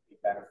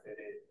be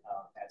benefited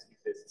as new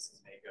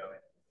businesses may go in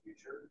the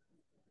future.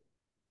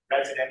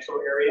 Residential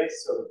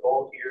areas, so the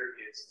goal here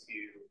is to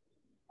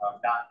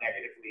not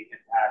negatively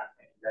impact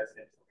any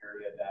residential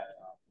area that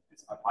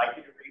is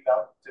unlikely to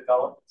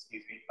develop,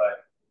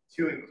 but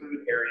to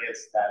include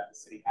areas that the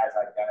city has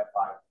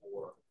identified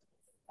for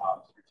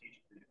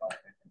strategic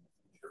redevelopment in the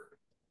future.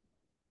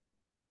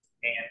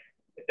 And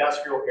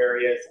industrial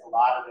areas, a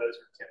lot of those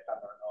are tipped on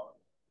their own.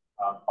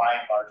 By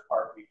and large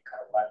part, we've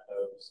kind of let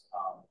those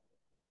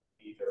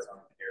be their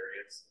own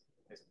areas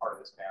as part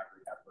of this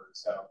boundary effort.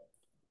 So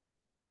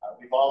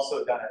we've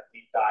also done a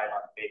deep dive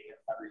on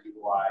vacant,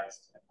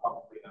 underutilized, and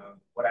publicly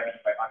owned. What I mean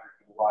by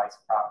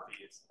underutilized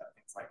property is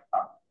things like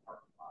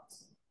parking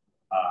lots,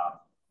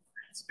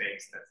 green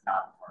space that's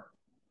not parked.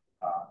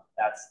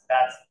 That's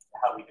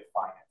how we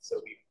define it.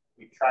 So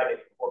we've tried to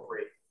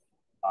incorporate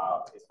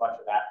as much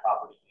of that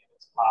property in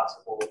as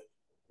possible.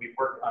 We've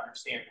worked to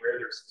understand where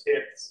there's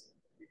TIFs.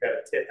 We've got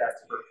a TIF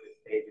expert,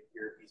 David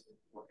here. He's been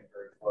working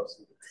very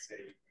closely with the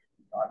city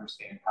to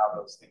understand how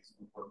those things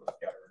can work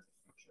together in the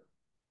future.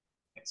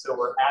 And so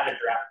we're at a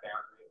draft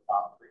boundary of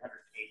about 308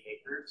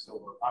 acres. So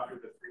we're under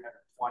the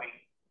 320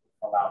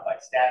 allowed by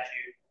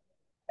statute.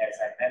 As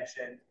I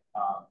mentioned,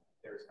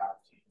 there's an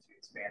opportunity to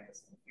expand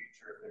this in the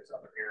future. There's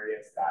other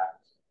areas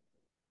that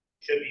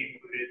should be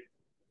included.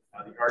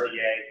 The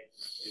RDA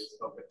is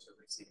open to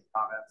receiving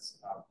comments.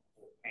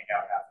 We'll hang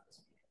out after this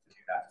meeting to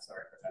do that.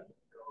 Sorry for that.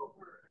 Go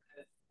over.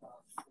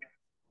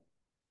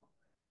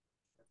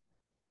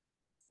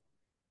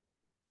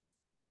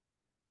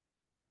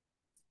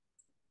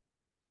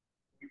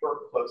 We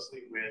work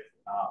closely with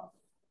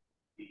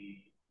the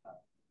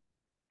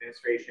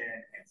administration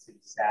and city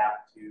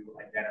staff to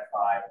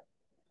identify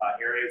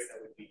areas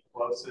that would be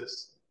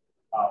closest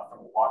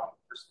from a walking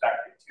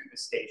perspective to the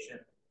station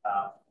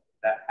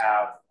that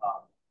have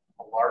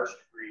a large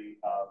degree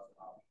of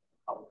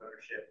public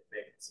ownership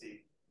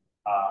vacancy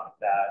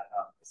that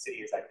the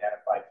city has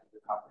identified through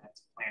the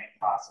comprehensive planning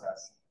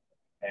process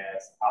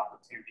as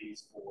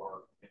opportunities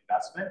for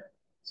investment.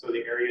 So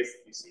the areas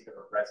that you see that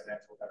are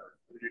residential that are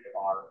included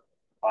are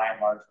by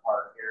and large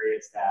part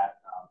areas that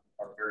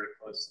are very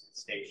close to the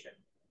station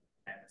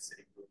and the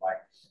city would like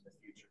in the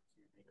future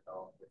to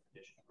redevelop with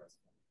additional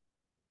residents.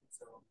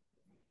 So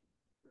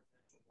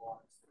residential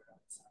blocks that are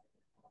outside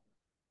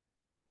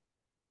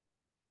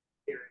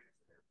areas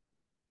that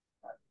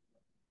are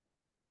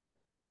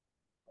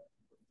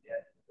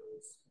yet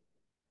those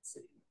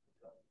city.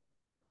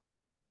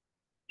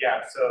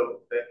 Yeah,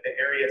 so the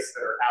areas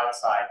that are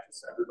outside,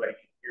 just so everybody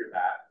can hear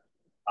that,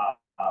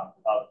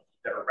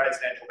 that are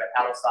residential but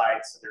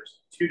outside, so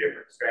there's two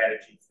different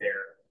strategies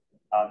there.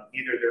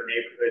 Either they're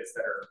neighborhoods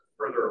that are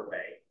further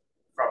away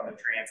from the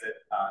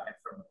transit and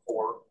from the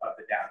core of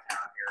the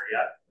downtown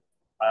area.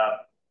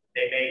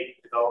 They may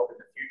develop in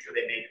the future,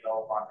 they may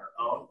develop on their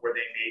own, where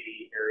they may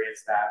be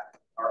areas that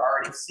are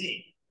already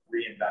seeing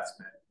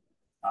reinvestment.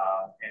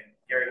 And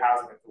Gary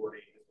Housing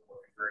Authority has been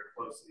working very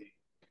closely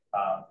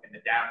in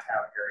the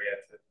downtown area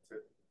to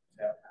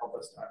help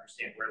us to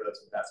understand where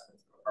those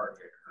investments are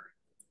already occurring.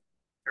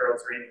 Harold,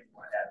 is there anything you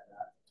want to add to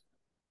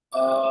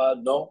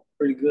that? No,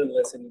 pretty good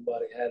unless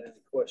anybody had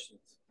any questions.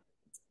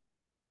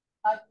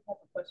 I have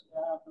a question.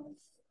 I don't know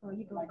Oh,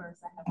 you go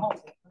first. I have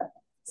Okay.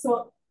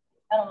 So,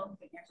 I don't know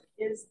if you can answer.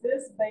 Is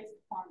this based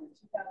upon the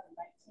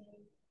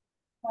 2019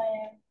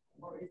 plan,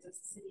 or is this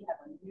the city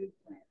have a new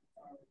plan?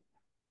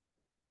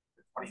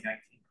 The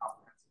 2019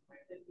 comprehensive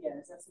plan.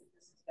 Yeah, is that what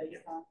this is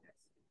based on?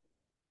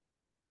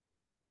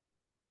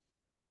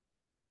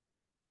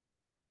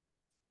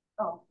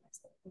 Oh,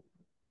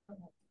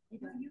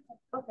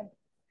 okay.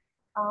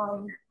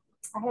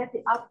 I had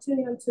the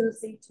opportunity on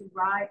Tuesday to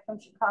ride from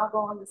Chicago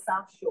on the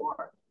South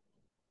Shore.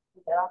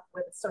 We got off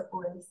where the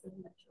circle is, the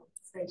metro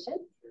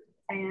station,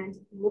 and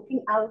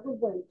looking out of the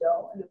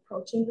window and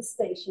approaching the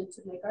station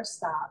to make our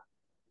stop,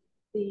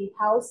 the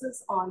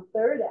houses on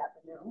 3rd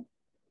Avenue,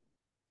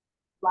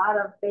 a lot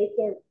of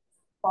vacant,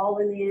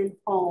 fallen in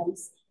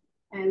homes.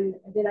 And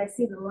then I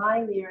see the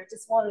line there. I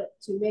just wanted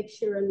to make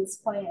sure in this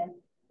plan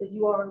that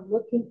you are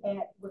looking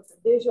at what the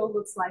visual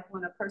looks like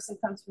when a person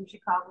comes from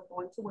Chicago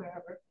going to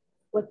wherever,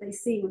 what they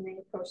see when they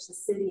approach the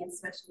city, and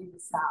especially the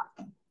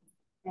South.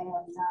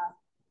 And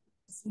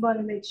just want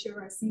to make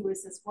sure I see where it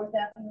says 4th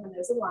Avenue, and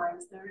there's a line,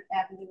 3rd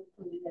Avenue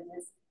included in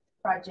this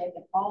project,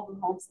 and all the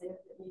homes there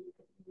that maybe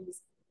could use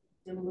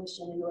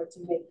demolition in order to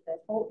make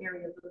that whole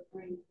area look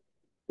great.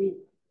 Be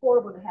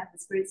horrible to have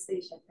this great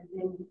station, and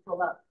then you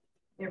pull up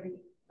every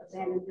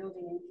abandoned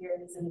building in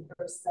areas in the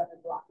first 7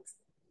 blocks.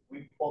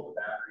 We pulled the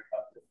boundary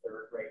up to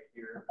 3rd right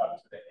here, up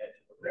to the edge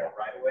of the rail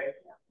right away.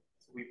 Yeah.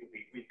 So we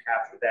believe we've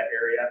captured that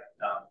area.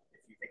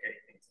 If you think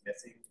anything's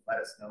missing, let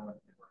us know, and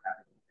we're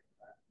happy to do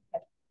that.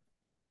 Okay.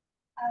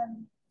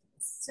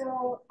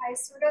 So I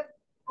sort of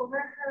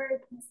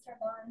overheard Mr.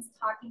 Mullins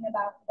talking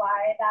about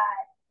why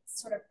that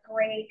sort of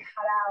gray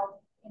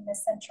cutout in the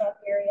central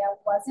area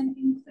wasn't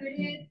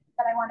included,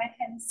 but I wanted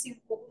him to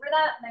go over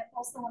that. And I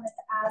also wanted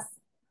to ask,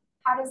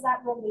 how does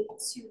that relate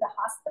to the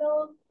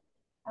hospital?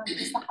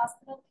 Does the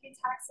hospital pay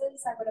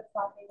taxes? I would have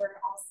thought they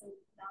were also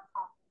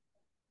nonprofit.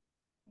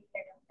 They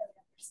don't really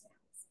understand.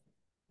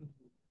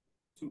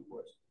 2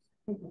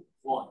 questions.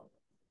 One,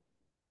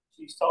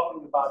 she's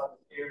talking about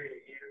an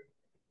area here,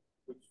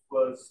 which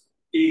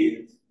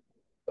is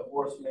the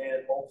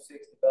Horseman Home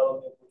 6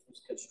 development, which was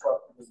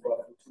constructed in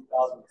roughly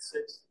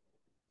 2006.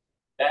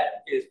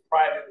 That is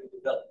privately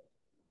developed.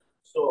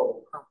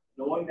 So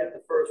knowing that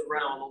the first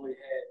round only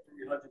had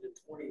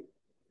 320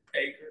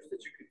 acres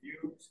that you could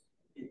use,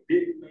 it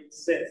didn't make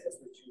sense, that's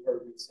what you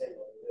heard me say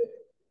over there,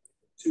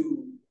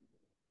 to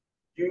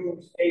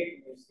use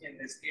acres in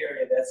this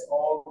area that's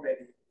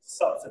already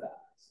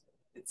subsidized.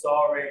 It's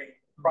already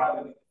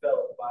privately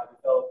developed by a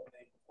developer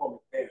named McCormick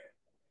Barron.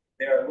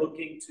 They are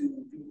looking to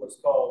do what's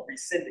called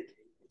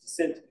re-syndicate, which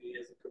essentially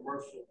is a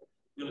commercial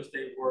real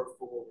estate word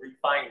for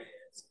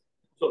refinance.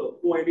 So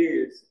the point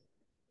is,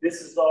 this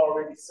is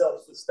already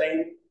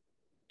self-sustaining.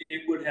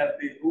 It would have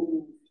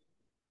behooved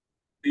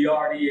the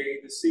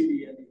RDA, the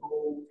city, and the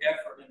whole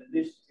effort and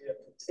initiative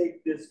to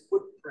take this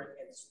footprint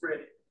and spread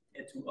it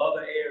into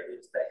other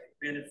areas that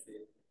can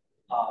benefit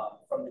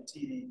from the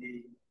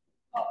TDD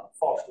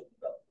foster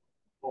development.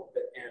 Hope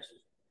that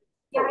answers.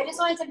 Yeah, I just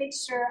wanted to make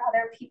sure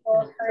other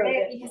people heard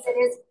it, because it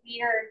is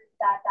weird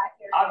that that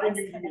area. I've been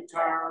using the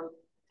term,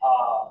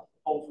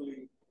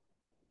 hopefully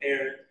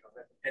Aaron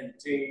and the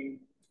team,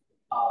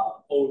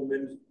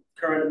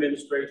 current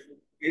administration,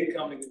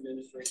 incoming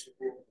administration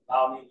will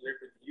allow me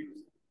liberty to use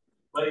it.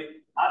 But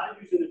I've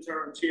been using the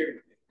term cherry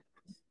pick.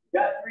 You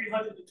got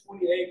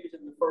 320 acres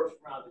in the first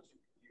round that you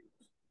can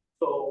use.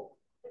 So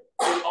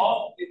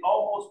it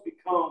almost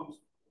becomes,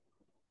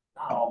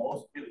 not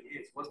almost, really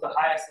is, what's the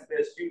highest and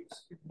best use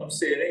of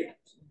said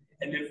acres?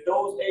 And if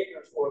those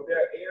acres or there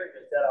are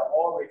areas that are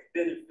already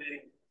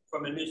benefiting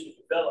from initial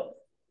development,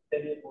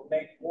 then it will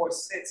make more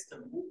sense to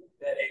move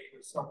that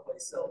acre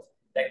someplace else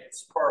that can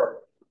spur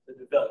the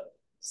development.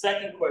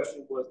 Second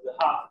question was the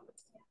hospital,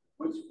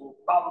 which will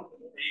probably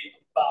be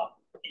about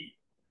E.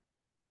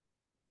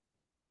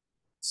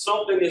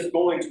 Something is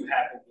going to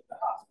happen with the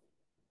hospital.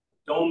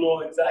 Don't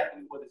know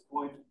exactly what it's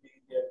going to be.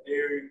 They're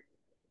very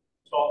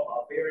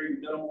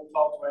minimal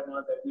talks right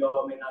now that we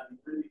all may not be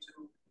privy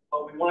to,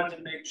 but we wanted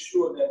to make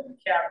sure that we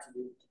captured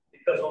it,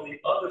 because on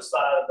the other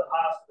side of the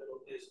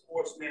hospital is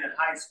Horseman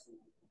High School,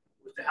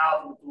 which the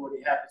housing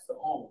authority happens to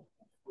own,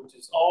 which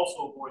is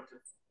also going to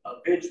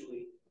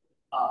eventually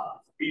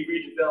be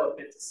redeveloped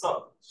into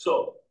something.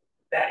 So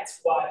that's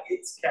why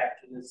it's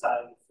captured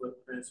inside of the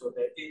footprint, so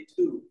that it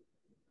too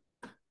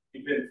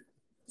can benefit.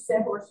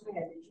 Said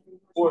Horseman.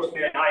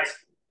 Horseman High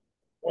School.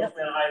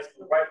 Horseman High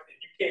School, right there.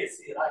 You can't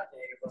see it, I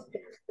can't from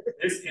here.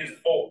 This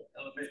is Holt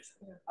Elementary.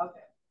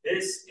 Okay.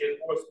 This is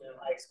Horseman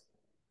High School.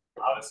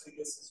 Obviously,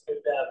 this is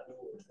 5th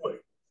Avenue and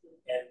 20.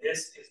 And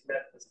this is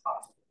Methodist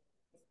Hospital.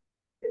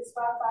 It's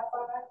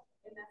 555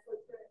 in that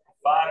footprint.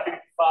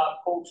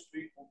 555 Polk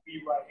Street will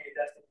be right here.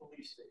 That's the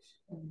police station.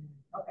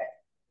 Okay.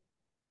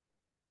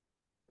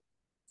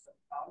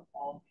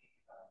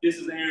 This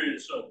is Aaron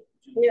Show.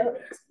 Yeah.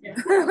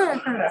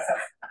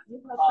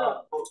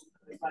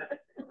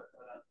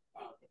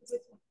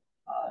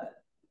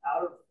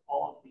 Out of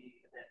all of the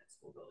abandoned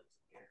school buildings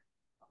here,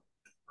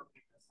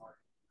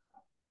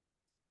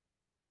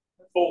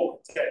 Four,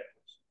 okay.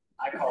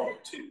 I call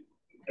it 2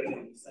 because of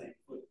the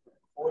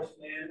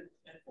man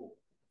and fool.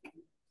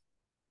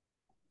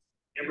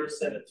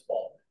 Emerson and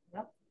Spalding.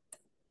 And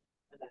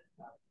then,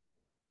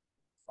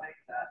 like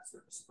that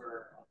sort of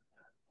spur on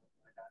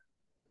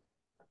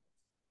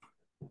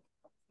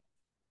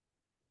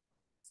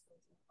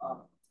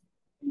that.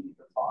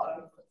 The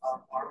bottom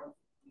part of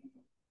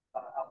the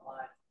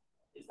outline,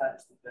 is that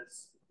just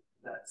because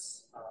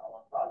that's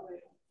along Broadway?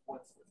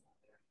 What's there?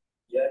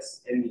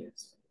 Yes and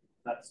yes.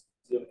 That's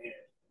still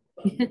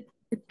in.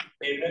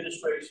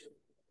 Administration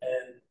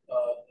and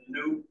the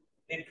new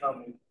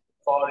incoming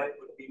thought it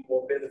would be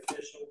more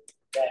beneficial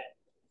that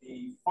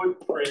the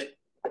footprint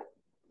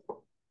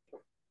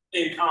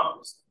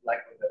encompassed, like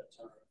with that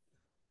term,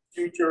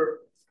 future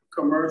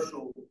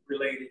commercial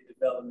related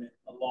development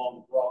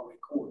along Broadway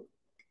corridor.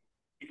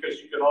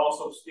 Because you can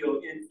also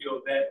still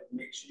infill that with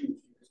mixed use.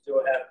 You can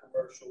still have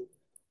commercial,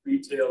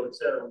 retail, et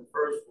cetera, on the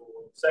first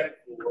floor, second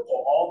floor,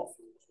 or all the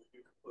floors, where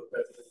you can put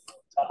residential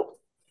on top.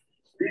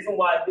 The reason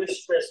why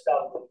this stretched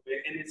out a little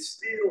bit, and it's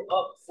still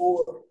up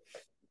for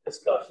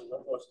discussion,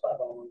 I'm going to stop,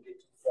 I don't want to get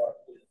too far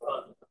with the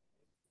fun,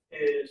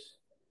 is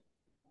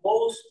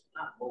almost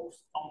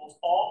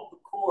all of the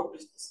core of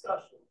this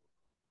discussion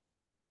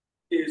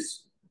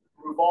is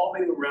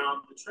revolving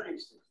around the train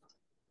station.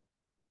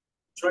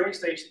 The train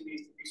station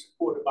needs to be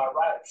supported by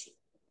ridership.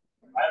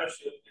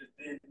 Ridership is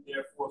then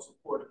therefore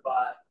supported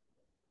by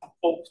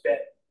folks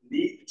that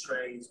need the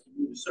trains,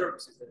 commuter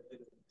services that live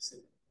in the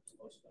city.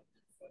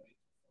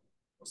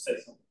 We'll say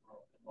something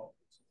wrong.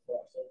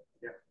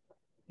 Yeah.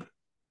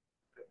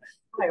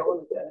 I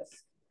wanted to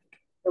ask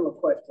him a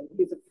question.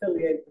 He's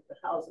affiliated with the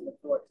Housing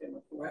Authority, am I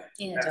correct?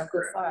 Yeah, don't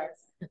go far.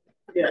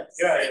 Yes.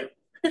 Yeah.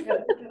 Can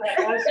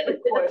I ask a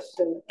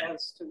question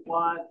as to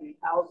why the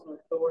Housing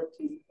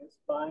Authority is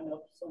buying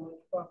up so much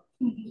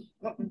property?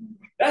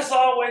 That's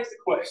always the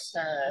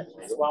question.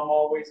 That's why I'm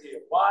always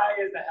here. Why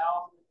is the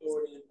Housing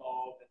Authority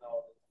involved in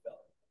all this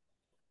development?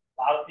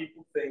 A lot of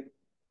people think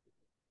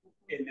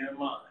in their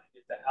mind,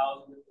 if the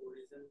Housing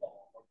Authority is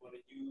involved, I'm going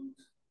to use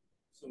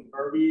some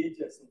verbiage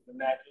and some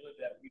vernacular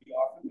that we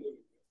are familiar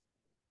with.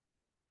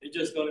 They're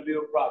just going to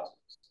build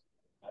projects.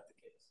 Not the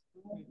case.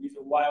 The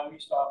reason why we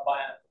start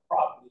buying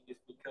property is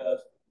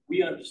because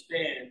we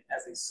understand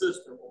as a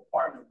sister or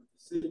partner with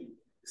the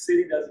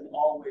city doesn't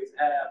always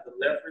have the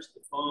leverage,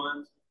 the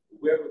funds, the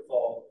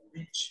wherewithal, the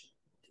reach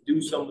to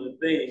do some of the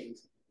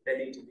things that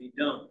need to be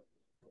done.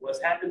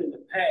 What's happened in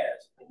the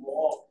past, and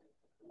more often,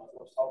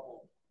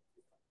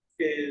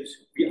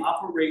 is we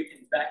operate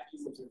in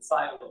vacuums and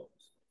silos.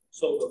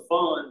 So the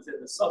funds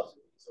and the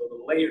subsidies, or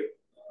the layered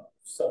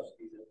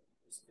subsidies,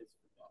 it's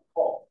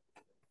called,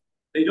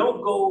 they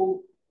don't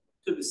go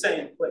to the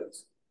same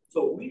place.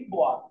 So we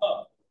bought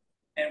up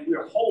and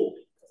we're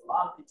holding. Because a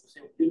lot of people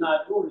say, well, you're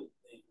not doing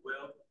anything.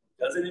 Well,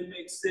 doesn't it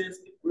make sense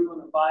if we're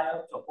going to buy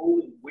up to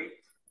hold and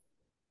wait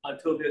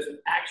until there's an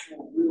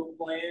actual real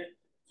plan?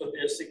 So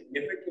there's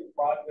significant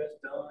progress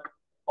done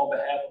on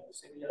behalf of the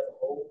city as a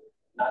whole,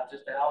 not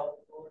just the Housing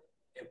Authority,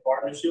 in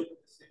partnership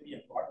with the city,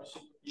 in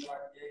partnership with the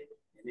RDA,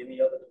 and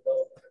any other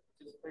developer that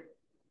participates.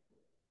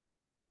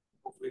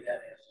 Hopefully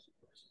that answers the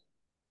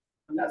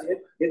question.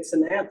 It's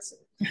an answer.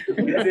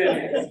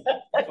 Yeah.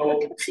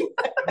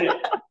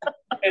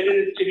 And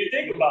then if you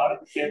think about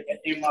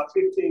it, in my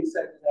 15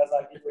 seconds as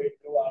I get ready to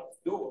go out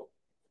the door,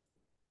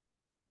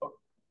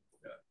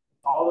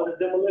 all of the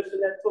demolition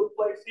that took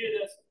place here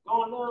that's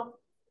going on,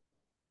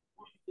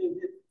 who do you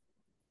think did it?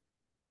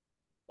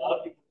 A lot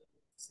of people in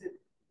the city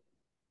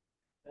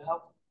to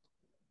help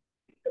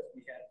because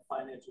we had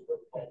financial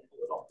wherewithal to do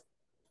it all.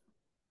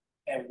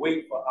 And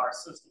wait for our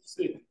sister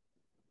city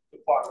to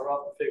partner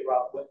up and figure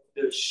out what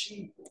does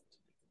she want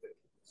to do.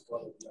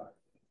 What we are.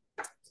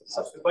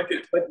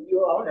 But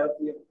you all have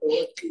the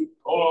authority.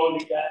 Hold on,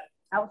 you got.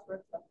 I was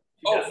first.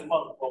 You got some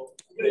other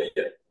folks.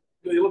 Yeah.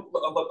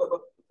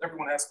 Look,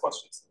 everyone has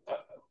questions.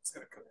 It's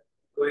gonna come.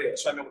 Go ahead.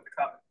 Chime in with the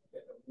comment.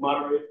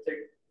 Moderator, take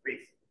it,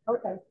 please.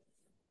 Okay.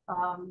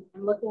 I'm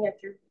looking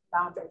at your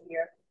boundary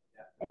here,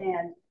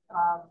 and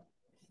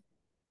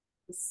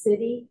the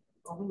city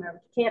or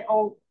whomever can't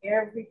own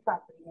every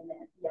property in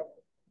that yellow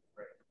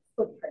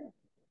footprint.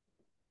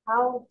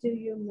 How do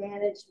you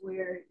manage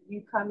where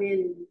you come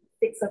in and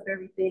fix up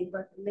everything,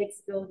 but the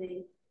next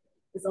building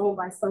is owned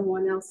by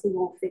someone else who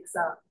won't fix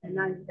up, and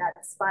now you've got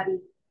spotty,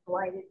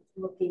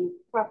 blighted-looking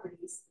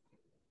properties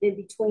in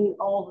between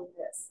all of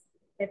this?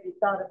 Have you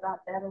thought about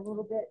that a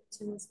little bit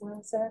too as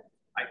well, sir?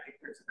 I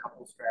think there's a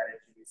couple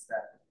strategies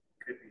that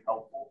could be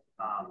helpful.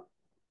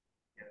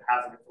 The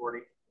Housing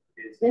Authority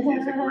is a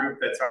group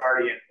that's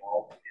already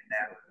involved in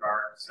that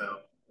regard.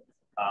 So,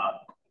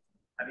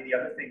 I mean, the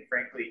other thing,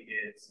 frankly,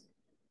 is,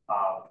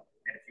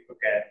 and if you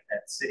look at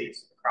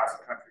cities across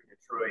the country,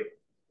 Detroit,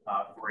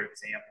 for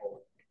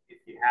example, if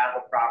you have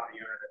a property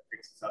owner that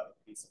fixes up a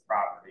piece of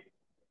property,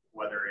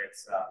 whether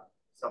it's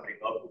somebody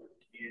local to the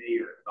community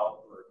or a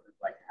developer or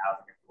like the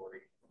Housing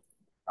Authority,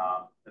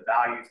 the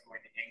value is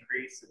going to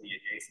increase in the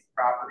adjacent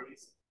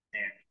properties,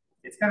 and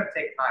it's going to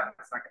take time.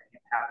 It's not going to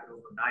happen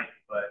overnight,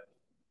 but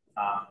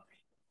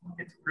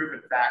it's a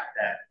proven fact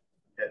that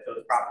that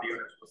those property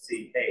owners will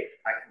see, hey,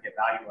 I can get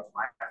value on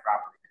my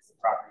property because the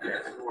property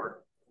next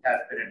door has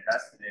been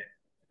invested in.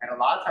 And a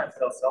lot of times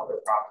they'll sell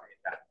their property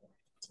at that point.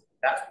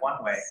 That's one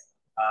way.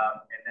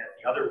 And then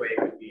the other way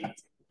would be,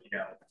 you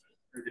know,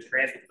 through the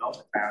transit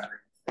development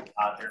boundary,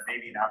 there may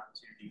be an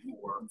opportunity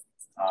for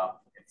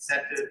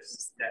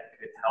incentives that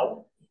could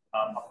help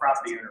a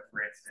property owner, for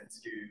instance,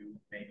 to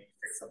maybe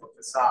fix up a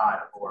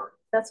facade or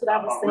that's what I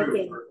was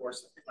thinking, or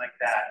something like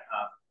that.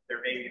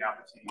 There may be an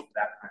opportunity for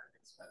that kind of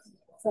expense.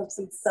 some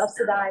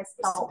subsidized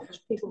help for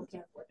people who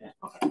can't afford that.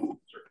 Okay.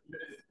 Sure.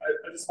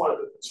 I just wanted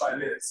to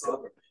chime in.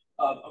 So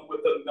I'm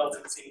with the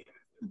Melton team.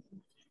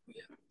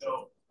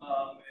 So,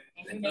 my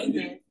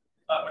name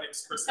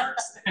is Chris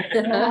Harris.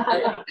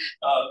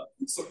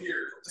 So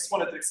here, just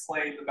wanted to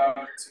explain the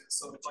boundary too.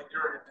 So like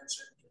Aaron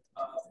mentioned,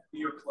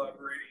 we are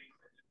collaborating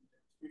and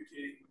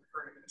communicating with the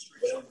current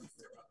administration.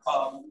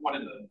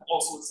 Wanted to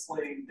also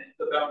explain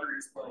the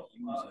boundaries, but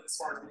as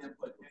far as the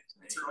input, I've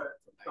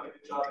done a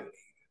good job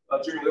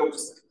at Jerry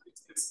Lopez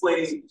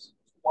explaining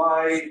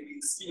why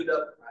we speed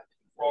up the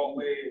wrong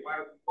way, why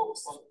we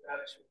focus on that.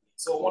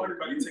 So I want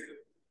everybody to take a,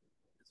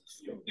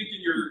 think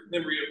in your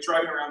memory of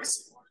driving around the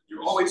city.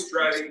 You're always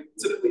driving,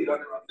 typically on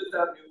Fifth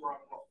Avenue or on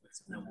Broadway.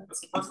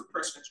 That's the first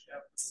impression that you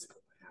have of the city.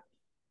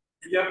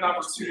 You have an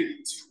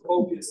opportunity to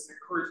focus and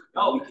encourage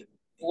development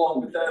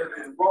along with that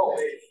and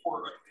Broadway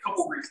for a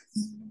couple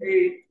reasons.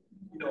 A,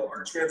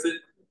 our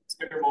transit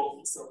intermodal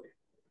facility.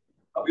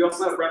 We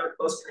also have rapid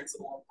bus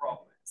transit along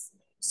Broadway.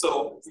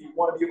 So we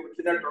want to be able to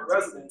connect our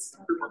residents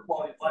and improve our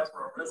quality of life for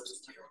our residents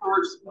to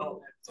encourage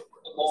development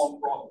along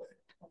Broadway.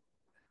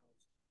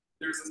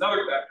 There's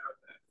another factor of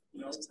that.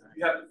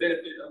 You have the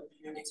benefit of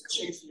being able to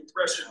change the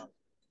impression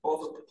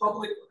both of the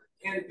public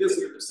and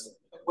visitors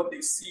of what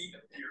they see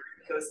here,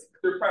 because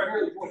they're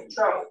primarily going to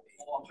travel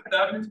along Fifth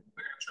Avenue,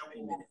 they're going to travel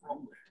along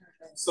Broadway.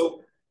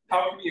 So how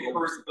can we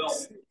encourage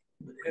development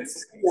and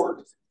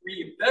support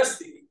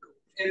reinvesting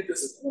in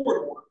this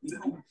corridor to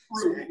help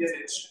improve the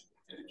image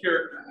and the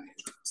character and the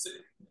nature of the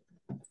city?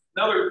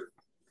 Another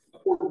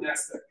important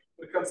aspect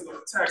when it comes to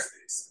our tax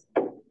base,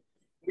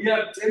 we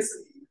have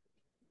density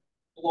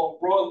along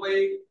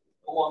Broadway,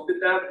 along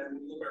Fifth Avenue.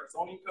 When you look at our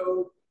zoning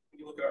code, when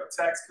you look at our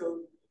tax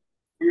code,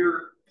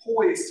 we're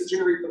poised to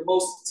generate the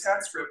most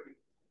tax revenue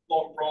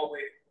along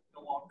Broadway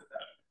and along Fifth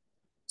Avenue.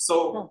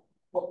 So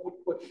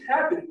what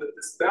happened with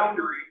this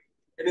boundary,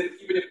 and then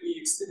even if we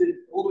extended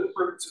a little bit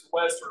further to the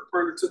west or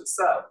further to the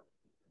south,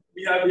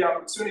 we have the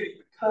opportunity,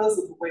 because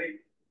of the way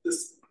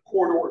this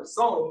corridor is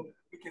zoned,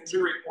 we can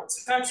generate more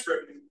tax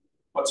revenue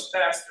much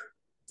faster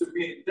to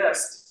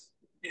reinvest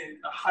in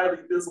a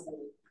highly visible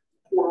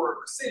corridor of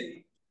our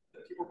city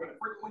that people are going to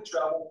frequently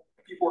travel,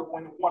 and people are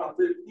going to want to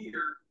live near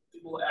to be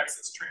able to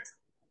access transit.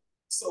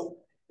 So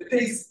it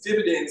pays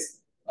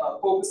dividends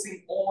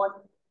focusing on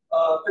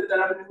Fifth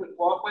Avenue and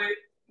Broadway.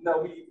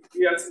 Now we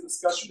had some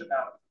discussion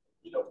about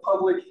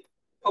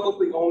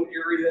publicly owned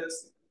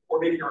areas or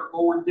maybe our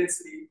lower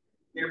density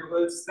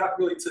neighborhoods. It's not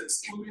really to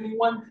exclude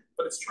anyone,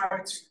 but it's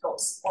trying to help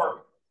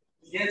spark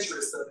the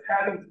interest of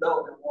having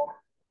development along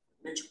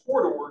major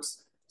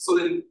corridors, so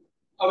then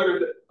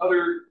other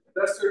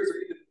investors or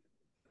even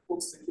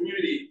folks in the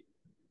community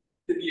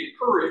can be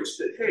encouraged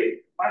that,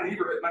 hey, my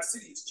neighborhood, my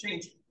city is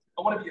changing.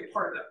 I want to be a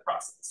part of that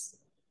process.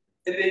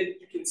 And then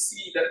you can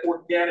see that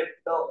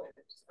organic development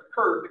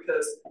occur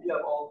because you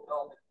have all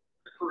development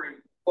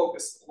occurring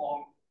focused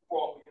along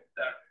Broadway and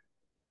that.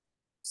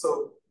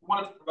 So we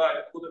wanted to provide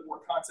a little bit more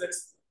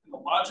context in the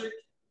logic,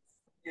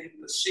 in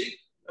the shape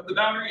of the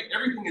boundary, and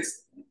everything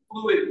is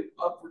fluid,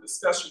 up for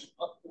discussion,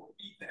 up for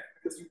feedback,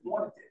 because we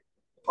want to get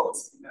the public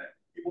feedback.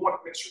 People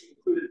want to make sure we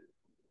included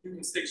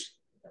Union Station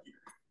here.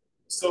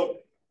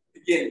 So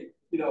again,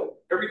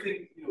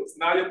 everything is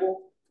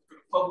malleable for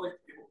the public to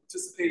be able to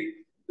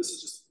participate. This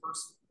is just the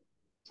first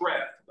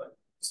draft, but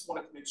just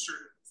wanted to make sure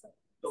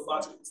the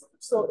logic was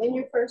understood. So in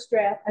your first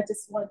draft, I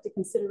just wanted to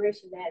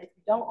consideration that if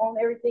you don't own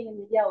everything in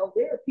the yellow,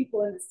 there are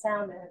people in this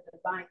town that have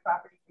been buying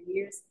property for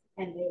years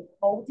and they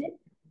hold it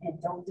and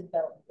don't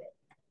develop it.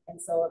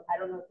 And so I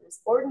don't know if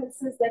there's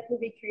ordinances that can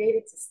be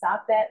created to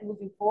stop that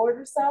moving forward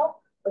or so,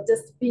 but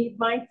just to be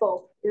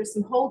mindful, there's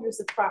some holders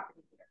of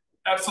property here.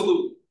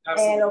 Absolutely.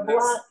 And a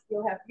block,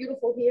 you'll have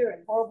beautiful here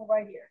and horrible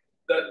right here.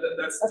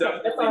 That's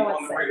definitely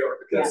on the radar,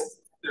 because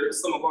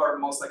there's some of our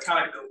most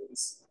iconic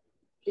buildings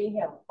being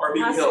held. Are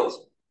being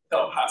held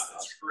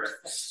hostage,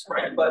 correct.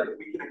 Right. But if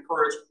we can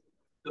encourage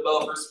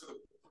developers for the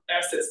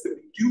assets that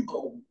we do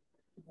own,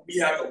 we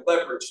have the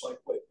leverage, like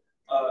what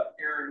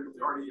Aaron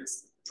already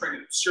is trying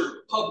to share with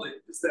the public,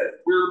 is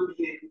that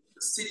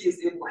the city is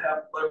able to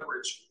have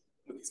leverage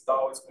with these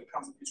dollars when it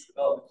comes to future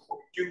development, what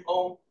we do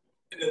own,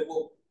 and then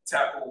we'll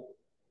tackle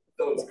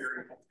those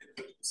very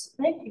individuals.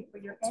 Thank you for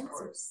your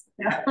answers.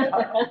 It's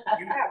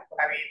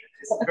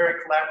a very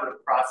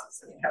collaborative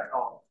process, and we haven't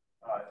all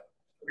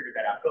figured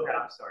that out. Go ahead,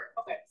 I'm sorry.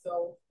 Okay,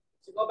 so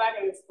to go back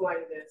and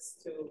explain this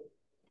to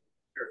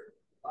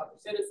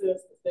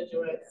citizens,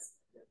 constituents,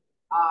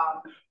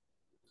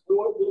 we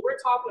were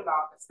talking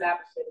about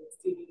establishing the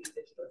CBD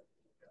district.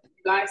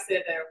 You guys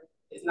said that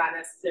is not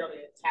necessarily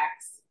a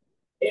tax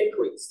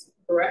increase,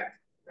 correct?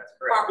 That's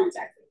correct. Property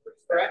tax increase,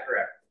 correct? That's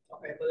correct.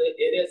 Okay, but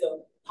it is a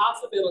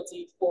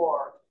possibility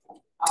for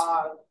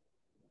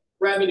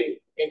revenue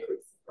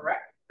increase,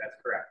 correct? That's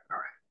correct. All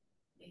right.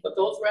 But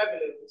those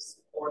revenues,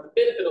 or the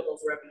benefit of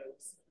those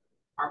revenues,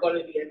 are going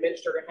to be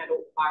administered and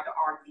handled by the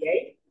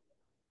RDA,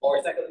 or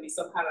is that going to be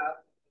some kind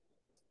of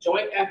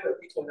joint effort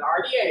between the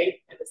RDA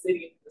and the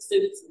city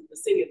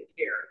of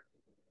Gary?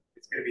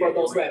 It's going to be for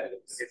those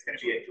revenues. It's going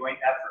to be a joint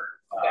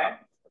effort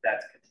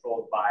that's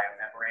controlled by a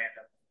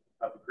memorandum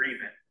of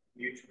agreement,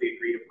 mutually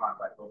agreed upon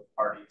by both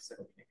parties that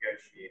will be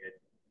negotiated.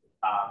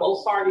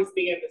 Both parties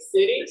being the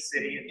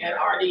city and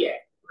RDA.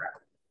 Correct.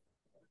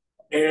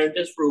 And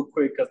just real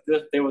quick, because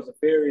there was a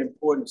very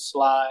important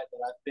slide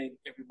that I think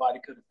everybody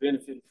could have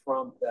benefited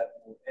from that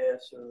will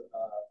answer,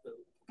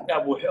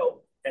 that will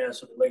help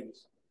answer the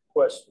lady's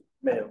question,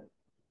 ma'am.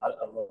 I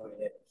love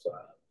that.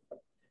 Sorry.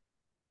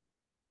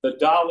 The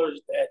dollars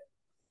that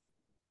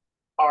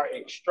are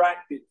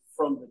extracted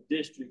from the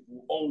district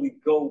will only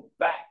go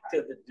back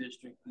to the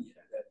district.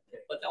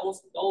 But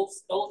those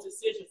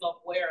decisions of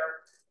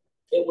where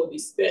it will be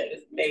spent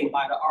is made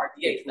by the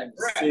RDA. Is that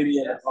correct? City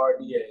and the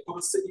RDA.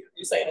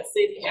 You say the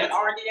city and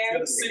RDA?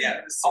 The city.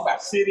 Okay.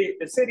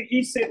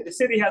 The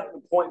city has an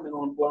appointment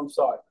on. Well, I'm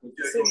sorry.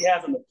 The city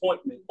has an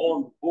appointment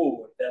on the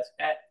board that's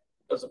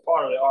as a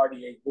part of the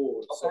RDA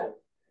board. Okay. So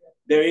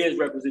there is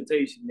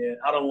representation there.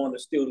 I don't want to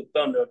steal the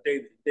thunder of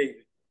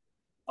David.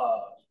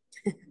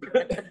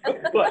 But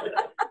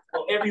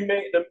every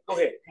man, go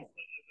ahead.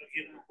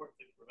 Again, the important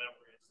thing to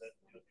remember is that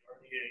the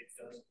RDA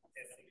doesn't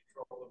have any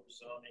control over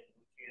zoning.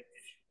 We can't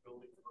issue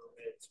building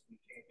permits. We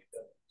can't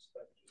conduct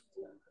inspections.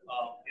 We can't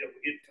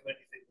do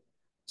anything.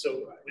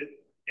 So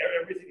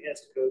everything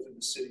has to go through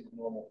the city's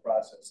normal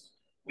processes.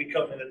 We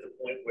come in at the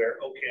point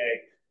where,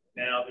 okay,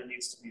 now there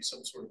needs to be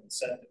some sort of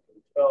incentive for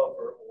the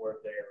developer,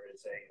 or there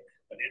is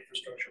an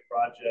infrastructure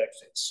project,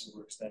 say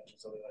sewer extension,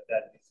 something like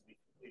that needs to be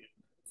completed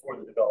for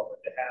the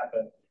development to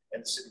happen,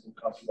 and the city will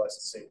come to us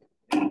and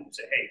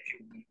say, hey,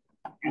 can we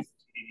use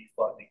the TDD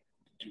funding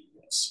to do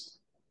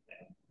this?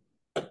 And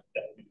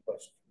that would be the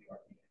question for the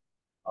RDA.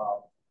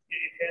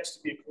 It has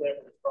to be a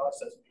collaborative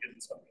process because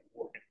it's something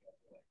working.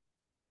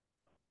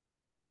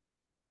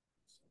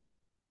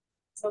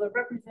 So the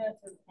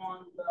representative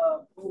on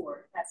the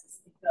board has to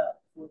speak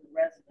up for the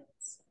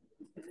residents,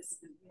 because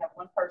we have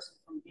one person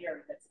from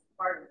Gary that's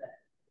part of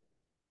that,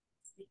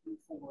 speaking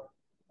for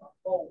the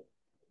whole.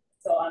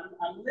 So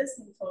I'm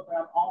listening to it, but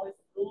I'm always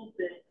a little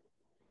bit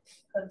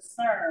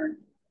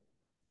concerned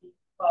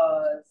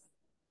because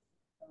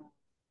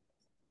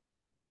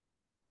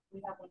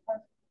we have one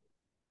person.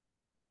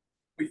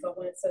 So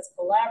when it says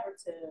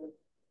collaborative,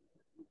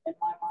 in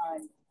my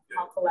mind,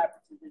 how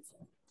collaborative is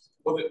it?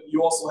 Well,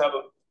 you also have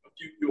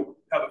you'll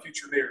have a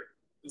future mayor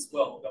as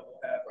well that will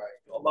have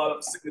a lot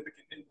of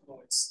significant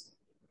influence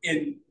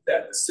in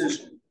that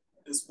decision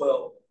as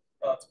well,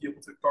 to be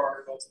able to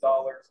garner those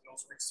dollars and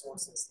those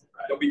resources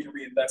that we can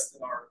reinvest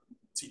in our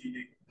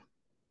TDD.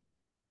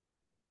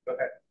 Go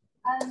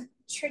ahead.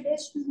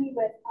 Traditionally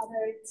with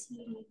other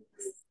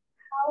TDDs,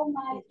 how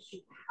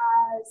much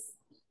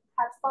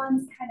have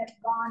funds kind of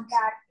gone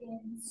back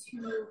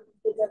into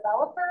the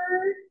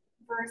developer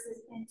versus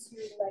into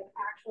like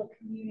actual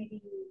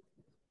community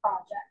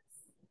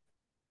projects?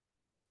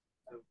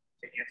 So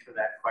to answer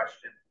that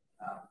question,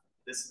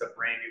 this is a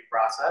brand new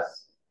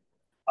process.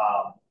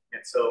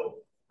 And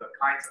so the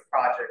kinds of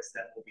projects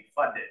that will be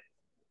funded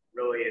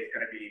really is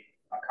going to be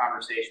a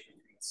conversation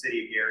between the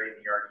City of Gary and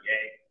the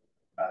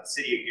RDA.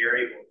 City of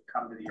Gary will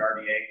come to the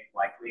RDA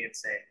likely and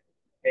say,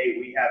 hey,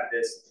 we have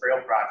this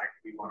trail project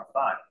we want to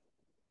fund.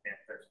 And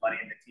if there's money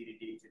in the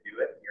TDD to do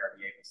it, the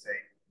RDA will say,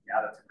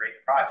 yeah, that's a great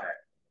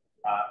project.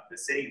 The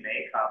city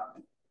may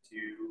come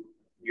to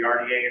the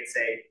RDA and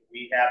say,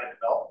 we have a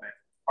development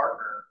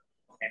partner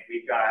and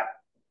we've got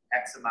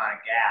X amount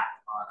of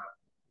gap on a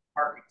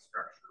parking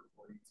structure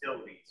or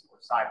utilities or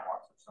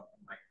sidewalks or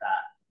something like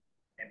that.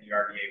 And the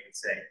RDA would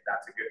say,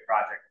 that's a good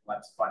project,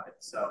 let's fund it.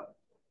 So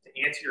to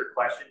answer your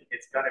question,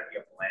 it's going to be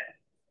a blend.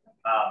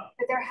 But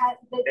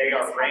they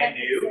are brand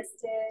new.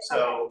 Existed.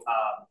 So,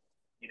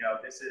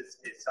 this is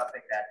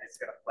something that is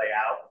going to play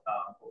out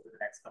over the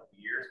next couple of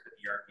years, but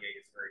the RDA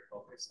is very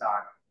focused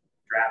on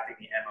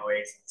drafting the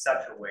MOAs in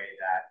such a way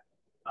that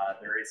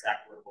there is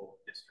equitable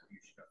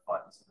distribution of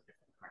funds to the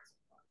different kinds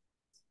of funds.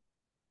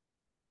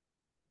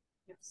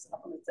 If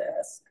someone to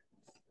ask.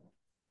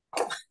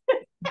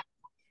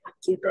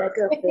 Get back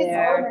up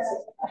there.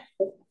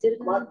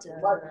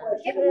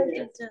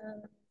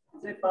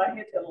 If I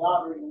hit the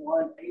lottery and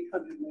won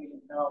 $800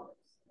 million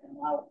and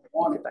I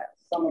wanted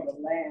some of the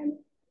land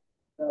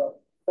the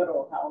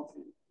federal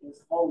housing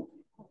is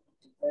holding,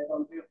 is that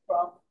going to be a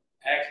problem?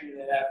 Actually,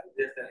 that after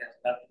this, that has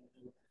nothing to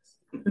do with this.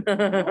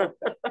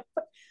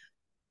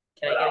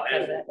 Can I get a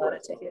cut of that water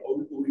ticket?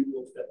 We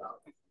will step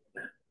out.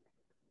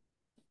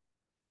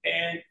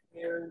 And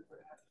Aaron,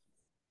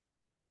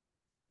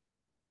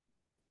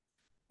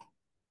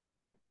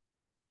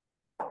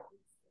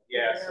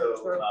 yeah, so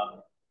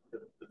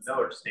the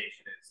Miller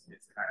station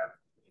is kind of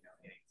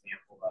an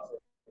example of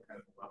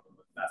kind of the level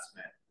of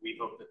investment. We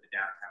hope that the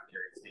downtown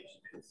Gary station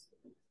is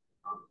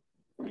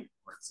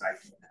more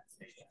exciting than that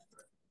station.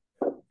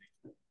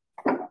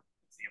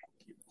 Example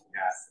people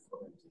got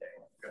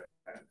today.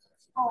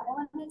 Oh,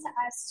 I wanted to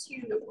ask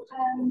you,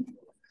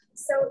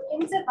 so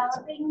in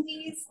developing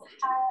these,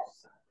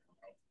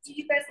 do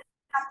you guys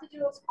have to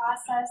do a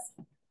process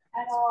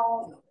at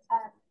all?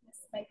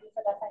 This might be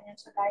for the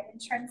financial guide in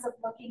terms of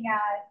looking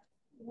at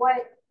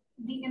what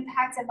the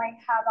impact it might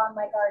have on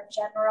like our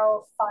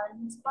general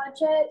fund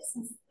budget,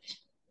 since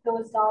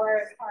those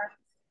dollars aren't,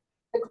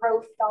 the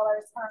growth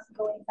dollars aren't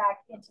going back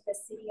into the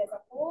city as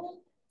a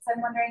whole. So I'm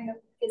wondering,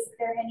 is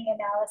there any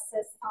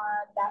analysis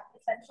on that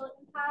potential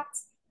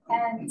impact?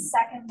 And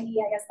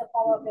secondly, I guess the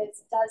follow-up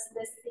is, does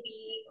the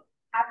city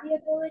have the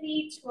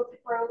ability to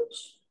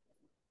approach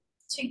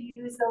to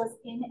use those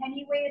in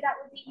any way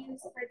that would be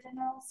used for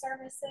general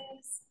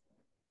services?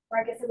 Or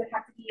I guess it would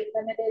have to be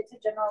limited to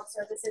general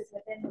services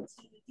within the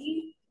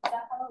TDD. Is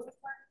that how it would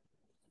work?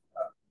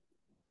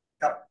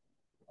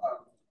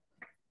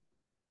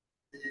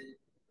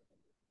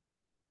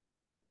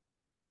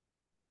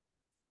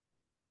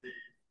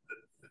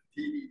 The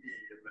TDD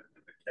and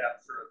the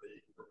capture of the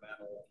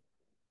incremental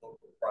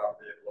local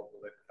property and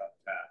local income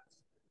tax,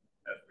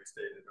 as we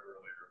stated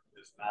earlier,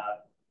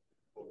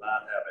 will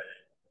not have a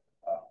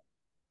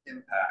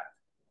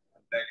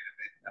negative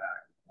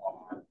impact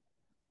on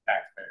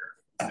taxpayers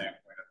from the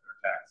standpoint of their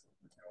taxes.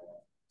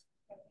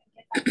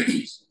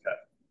 Okay.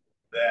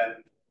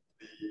 Then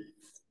the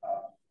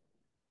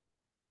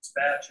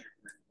statute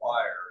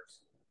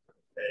requires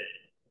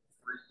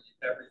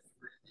every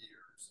 3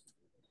 years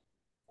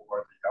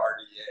for the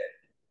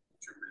RDA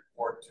to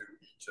report to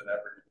each and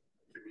every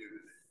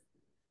community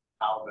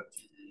how the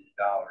TD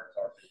dollars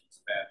are being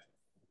spent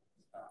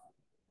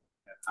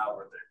and how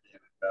are they being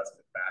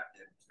invested back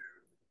into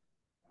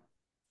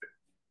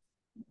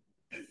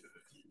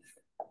the TD.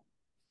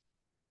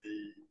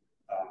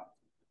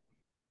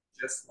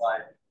 Just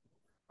like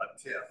a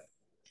TIF,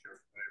 you're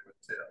familiar with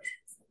TIF.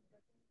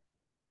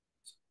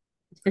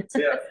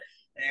 TIF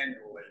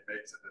annually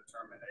makes a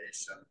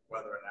determination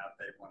whether or not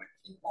they want to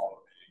keep all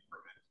of the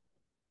increment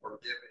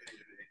or give any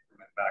of the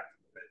increment back to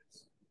the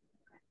base.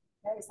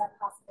 Is that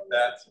possible?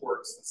 That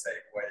works the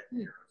same way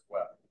here as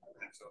well.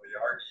 And so the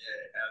RDA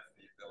has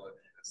the ability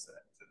to say,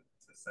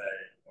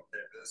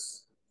 okay,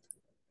 these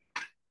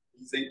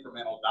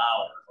incremental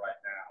dollars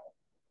right now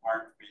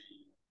aren't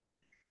being,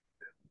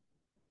 to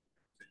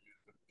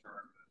use the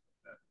term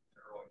that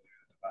Carol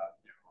used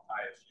about,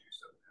 highest use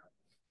of them.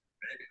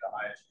 Maybe the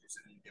highest use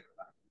of any given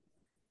time.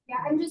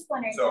 Yeah, I'm just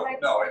wondering. So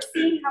I've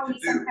seen how we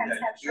sometimes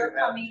have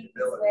shortcomings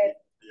with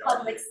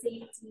public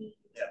safety,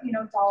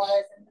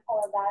 dollars and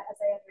all of that,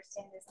 as I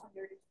understand, is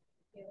under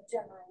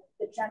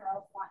the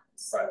general fund.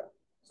 So, right.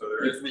 So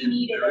there is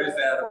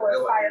that for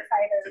ability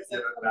firefighters to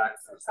give it back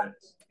to the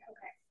base.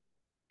 Okay.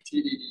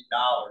 TDD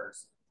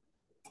dollars,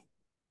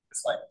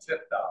 just like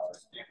TIP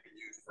dollars, can't be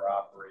used for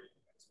operating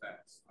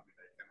expense. I mean,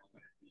 they can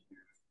only be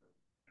used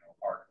for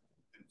hard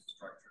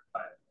infrastructure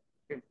type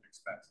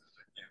expenses.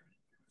 They can't be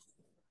used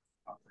for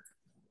operating.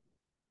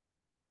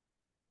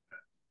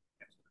 That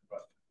answers the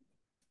question.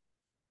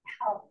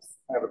 Helps.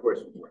 I have a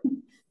question for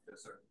you.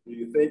 Yes, sir. Do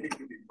you think it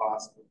could be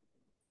possible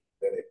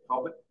that a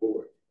public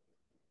board,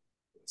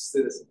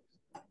 citizens,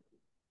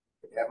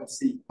 could have a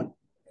seat at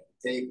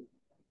the table,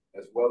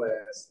 as well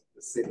as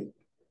the city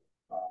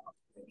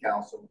and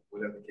council,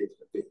 whatever the case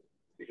may be?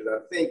 Because I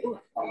think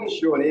on the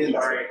short end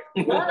of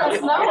it, Let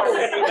us know.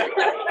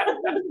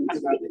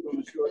 because I think on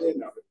the short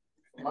end of it,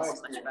 from my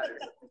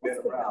experience, been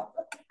around,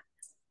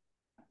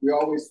 we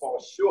always fall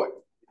short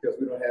because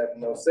we don't have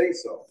no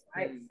say-so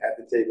at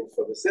the table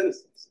for the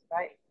citizens.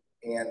 Right.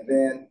 And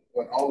then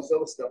when all this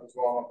other stuff is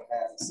going on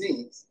behind the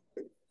scenes,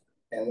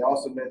 and they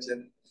also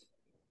mentioned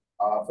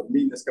for the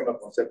meeting that's coming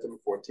up on September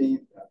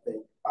 14th, I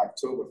think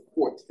October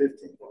 4th,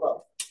 15th.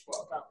 Well,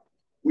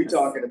 we're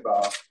talking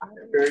about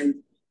a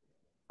very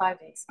 5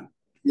 days.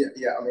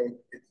 Yeah. I mean,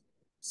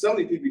 so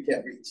many people you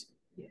can't reach.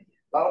 Yeah.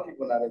 A lot of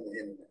people are not in the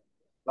internet.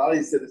 A lot of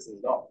these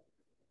citizens don't.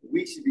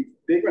 We should be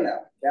figuring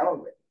out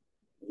calendar.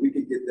 We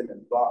can get them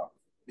involved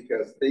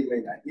because they may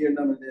not hear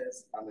none of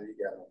this. I know you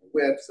got it on the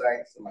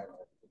website, somebody on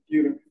the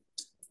computer,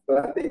 but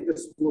I think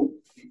this will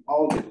we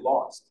all get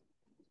lost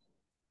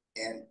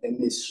in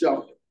this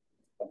shuffle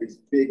of these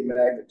big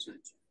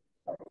magnitudes.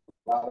 A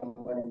lot of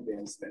money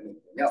being spent on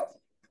anything else.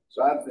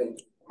 So I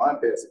think my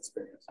best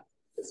experience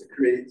is to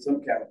create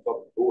some kind of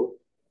public board,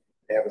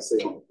 have a say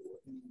on the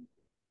board.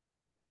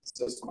 It's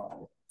just my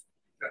own.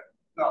 Okay.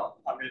 No,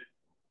 I mean,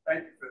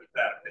 thank you for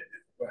that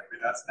opinion. Right. I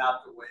mean, that's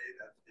not the way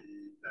that the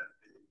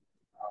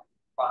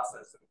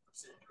process and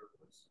procedure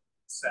was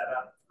set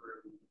up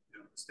through the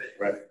state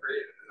that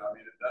created it. I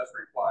mean, it does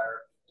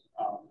require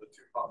the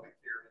 2 public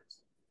hearings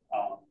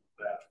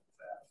that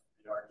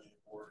the RDA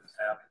board is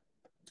having.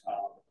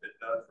 It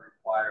does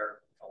require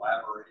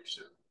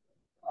collaboration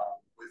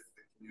with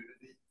the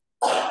community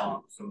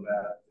so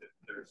that if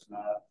there's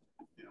not,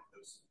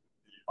 this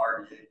the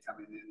RDA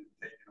coming in and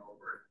taking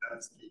over, it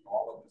does keep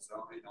all of the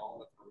zoning,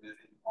 all the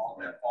permitting, all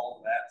that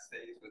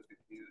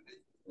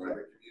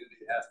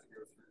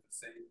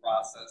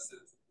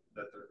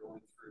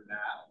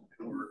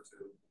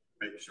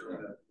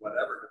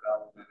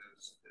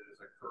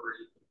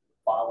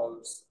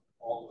follows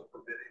all the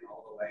permitting,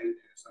 all the land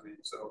use. I mean,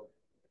 so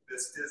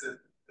this isn't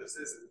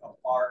a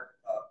part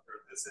of,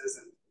 or this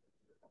isn't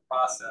a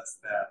process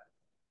that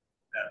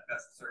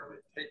necessarily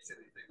takes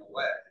anything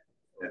away.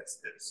 It's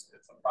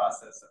a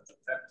process that's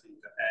attempting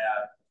to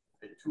add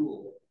a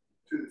tool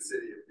to the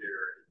city of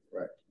Gary,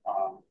 right,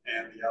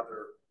 and the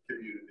other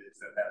communities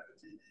that have the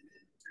TDD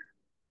to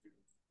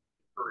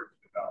encourage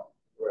development.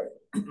 Right,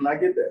 and I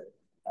get that.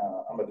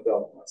 I'm a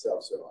developer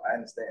myself, so I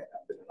understand.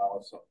 I've been in all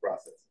of some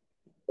process,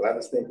 but I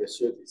just think there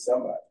should be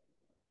somebody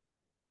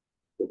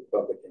with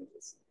public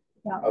interest.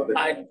 Yeah.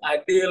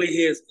 Ideally,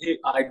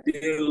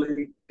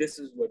 this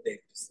is what they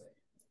say.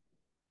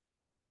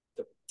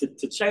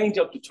 To change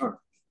up the terms,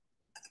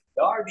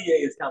 the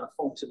RDA is kind of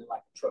functioning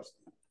like a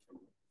trustee.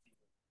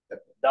 The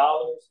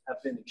dollars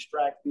have been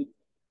extracted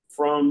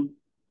from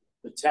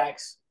the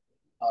tax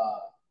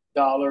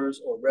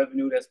dollars or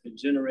revenue that's been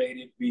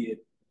generated, be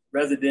it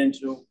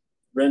residential,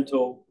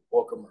 rental,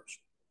 or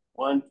commercial.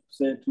 1%,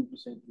 2%,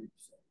 3%.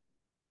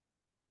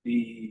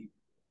 The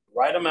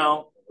right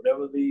amount,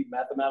 whatever the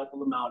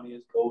mathematical amount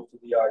is, goes to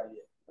the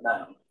RDA.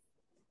 Now,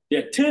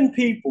 there are 10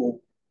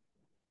 people,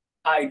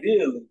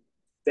 ideally,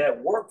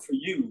 that work for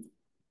you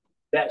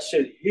that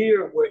should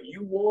hear what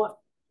you want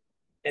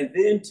and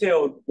then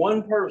tell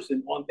one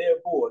person on their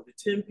board, the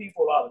 10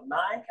 people out of 9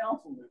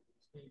 council members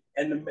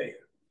and the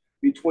mayor.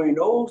 Between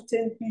those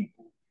 10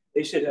 people,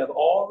 they should have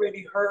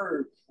already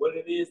heard what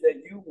it is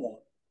that you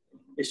want.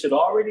 It should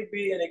already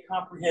be in a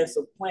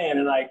comprehensive plan.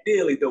 And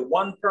ideally, the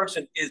one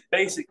person is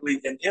basically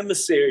an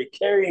emissary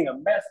carrying a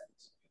message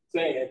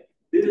saying,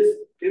 this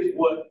is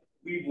what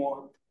we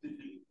want to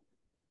do.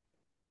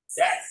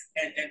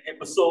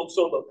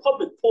 So the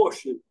public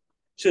portion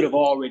should have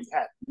already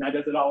happened. Now,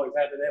 does it always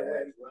happen that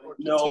way?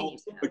 No,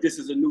 but this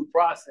is a new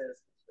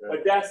process. Right.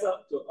 But that's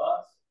up to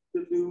us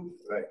to do.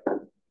 Right.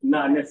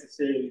 Not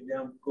necessarily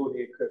them. Go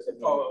ahead, Chris.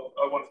 Oh,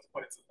 I wanted to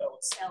point it to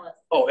Ellis.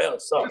 Oh,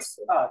 Ellis. Sorry.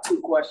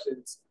 2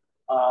 questions.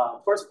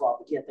 First of all,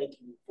 again, thank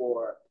you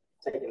for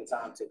taking the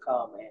time to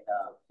come and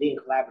being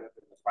collaborative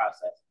in the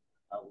process.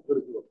 We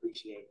really do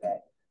appreciate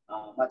that.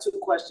 My 2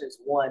 questions: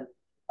 one,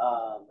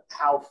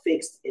 how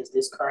fixed is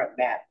this current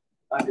map?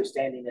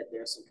 Understanding that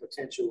there's some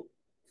potential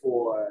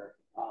for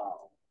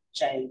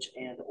change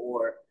and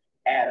or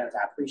add-ons.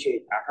 I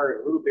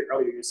heard a little bit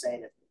earlier you're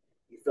saying that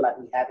you feel like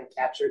we haven't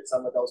captured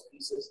some of those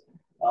pieces.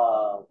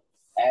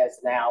 As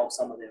now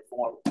some of the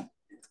informed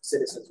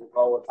citizens will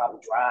go and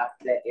probably drive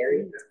that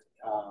area.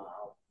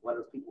 One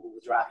of the people who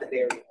would drive that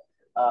area.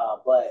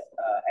 But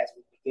as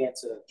we begin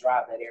to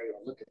drive that area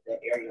or look at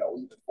that area, or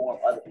even inform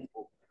other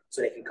people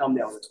so they can come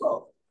there on the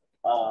 12th.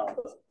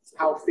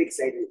 How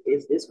fixated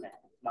is this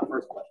map? My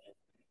first question.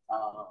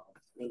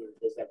 Meaning,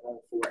 is there room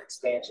for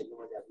expansion,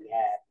 knowing that we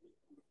have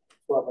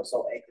 12 or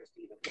so acres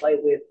to even play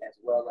with, as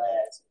well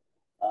as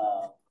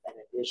an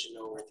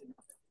additional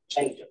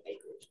change of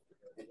acreage?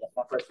 And that's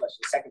my first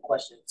question. Second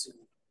question, to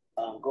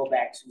go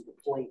back to the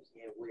point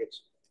in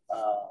which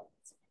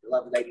the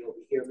lovely lady over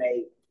here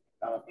made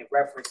in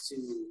reference to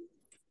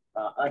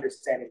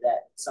understanding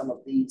that some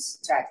of these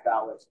tax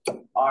dollars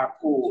are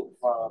pulled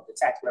from the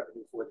tax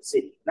revenue for the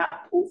city.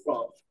 Not pulled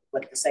from,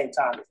 but at the same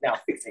time, it's now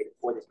fixated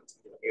for this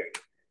particular area.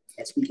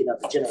 And speaking of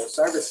the general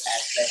service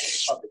aspect, the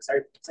public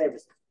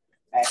service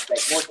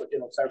aspect, more so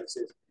general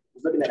services,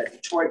 was looking at a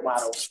Detroit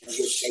model in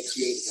which they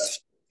created a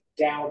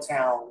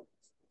downtown,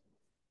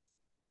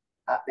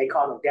 they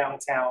call them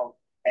downtown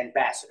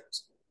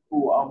ambassadors,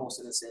 who are almost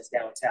in a sense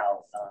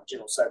downtown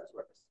general service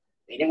workers.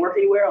 They didn't work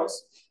anywhere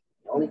else.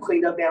 They only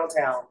cleaned up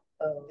downtown.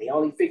 They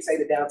only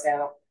fixated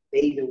downtown. They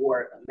even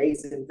wore an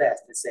amazing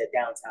vest that said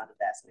downtown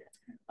ambassador.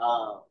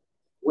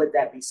 Would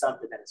that be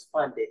something that is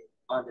funded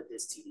under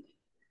this TDD?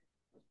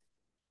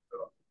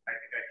 So I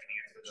think I can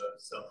answer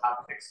those. So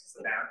how fixes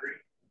the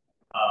boundary?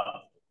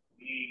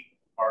 We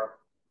are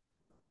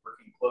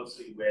working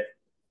closely with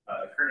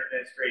the current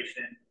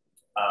administration.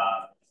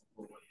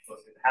 We're working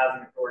closely with the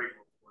Housing Authority.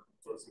 We're working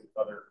closely with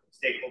other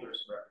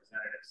stakeholders and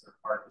representatives that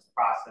are part of this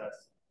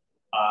process.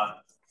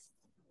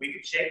 We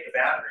could shape the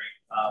boundary.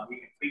 We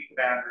could tweak the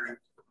boundary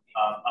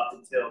up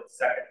until the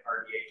second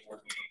RDA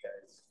board meeting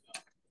that is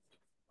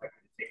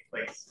likely to take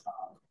place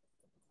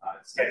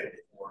scheduled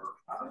for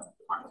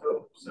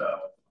October.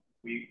 So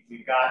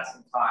we've got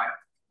some time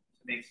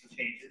to make some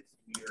changes.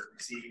 We are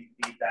receiving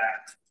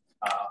feedback.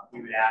 We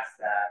would ask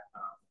that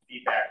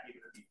feedback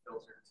either be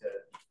filtered to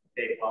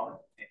Dave Wellman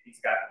if he's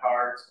got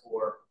cards,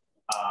 or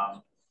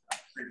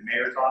through the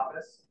mayor's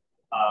office,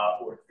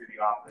 or through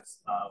the office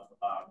of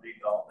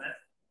redevelopment,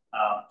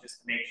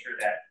 just to make sure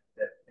that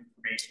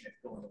information is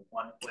going to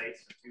one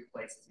place or 2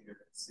 places, either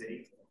with the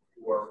city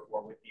or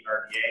with the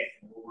RDA,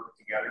 and we'll work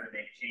together to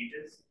make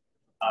changes.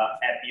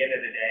 At the end of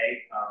the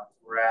day,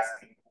 we're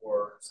asking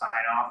for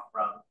sign off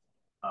from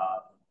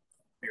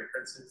Mayor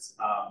Prince's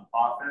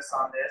office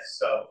on this.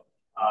 So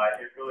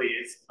it really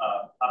is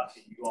up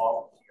to you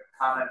all. Your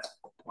comments,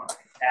 want to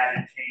add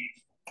and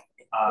change,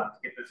 to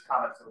get those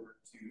comments over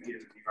to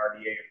either the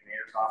RDA or the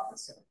mayor's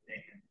office, and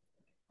they can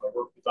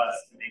work with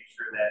us to make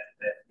sure that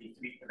we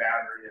tweak the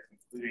boundary, that we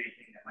include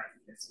anything that might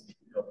be missing to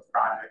build the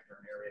project or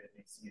an area that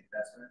needs the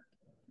investment,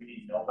 we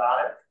need to know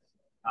about it.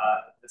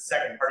 The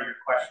second part of your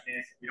question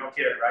is, if we don't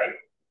get it right,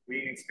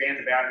 we can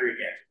expand the boundary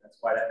again. That's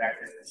why that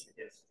mechanism is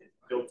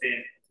built in.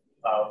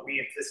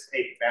 We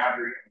anticipate the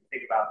boundary, and we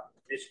think about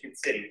Michigan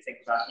City, we think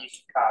about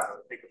East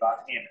Chicago, we think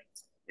about Hammond.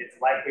 It's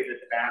likely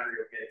that the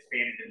boundary will get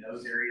expanded in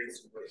those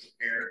areas. We're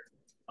prepared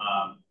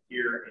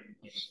here in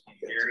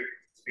Gary,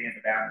 expand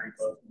the boundary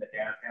both in the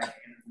downtown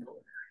and the middle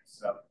areas.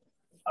 So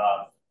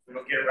we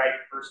don't get it right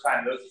the first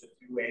time. Those are the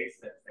two ways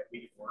that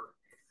we can work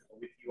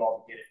with you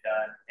all to get it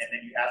done. And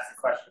then you asked the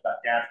question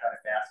about downtown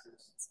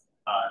ambassadors.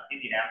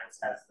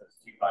 Indianapolis has those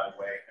too, by the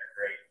way. They're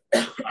great.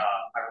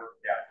 I work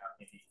downtown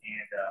Indy,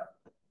 and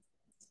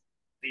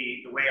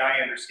the way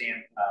I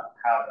understand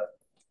how the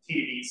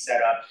TDD is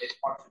set up, it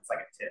functions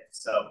like a TIF.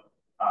 So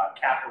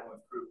capital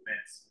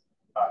improvements,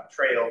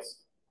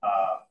 trails,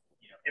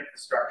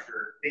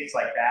 infrastructure, things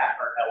like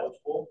that are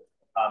eligible.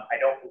 I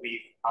don't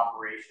believe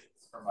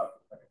operations from a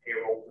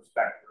payroll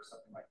perspective or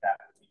something like that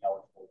would be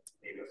eligible.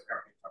 Maybe those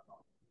companies are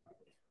wrong.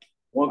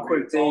 One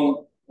quick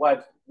thing,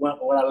 what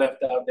I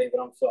left out, David,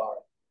 I'm sorry,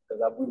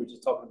 because we were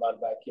just talking about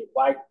it back here.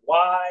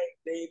 Why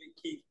David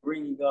keeps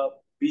bringing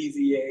up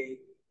BZA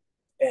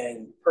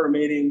and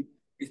permitting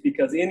is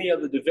because any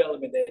other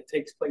development that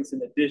takes place in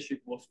the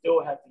district will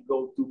still have to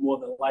go through more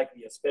than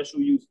likely a special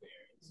use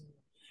variance.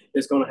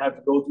 It's going to have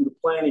to go through the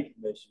planning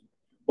commission,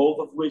 both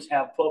of which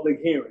have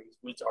public hearings,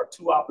 which are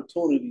two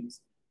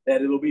opportunities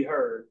that it'll be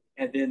heard.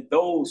 And then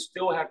those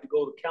still have to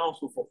go to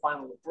council for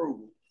final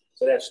approval.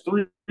 So that's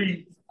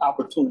three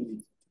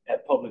opportunities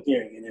at public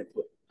hearing and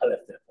input. I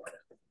left that part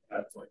out.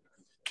 That's what.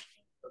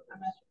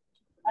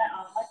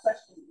 My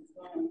question is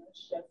going to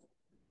shift,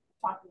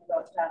 talking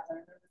about jobs. I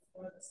remember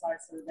one of the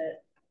slides said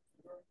that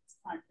during this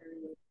time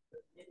period,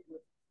 it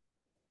would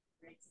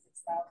create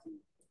 6,000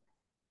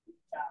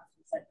 jobs.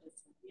 Was that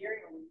just in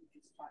theory, or were you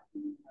just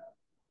talking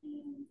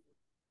in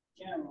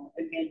general?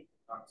 Again,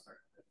 I'm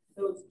sorry.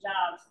 Those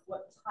jobs,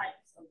 what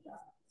types of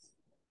jobs?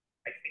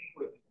 I think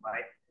what you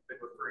might have been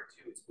referring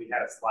to is we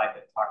had a slide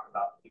that talked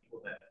about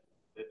people that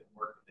live and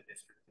work in the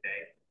district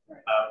today.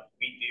 Right.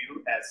 We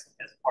do, as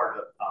part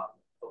of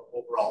the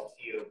overall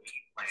TOD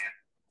plan,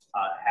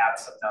 have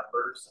some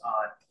numbers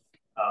on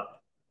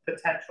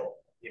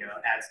potential,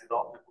 as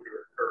development would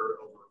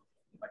occur over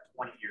a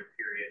 20-year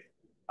period,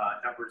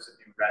 numbers of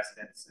new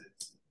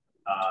residences,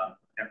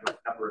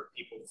 number of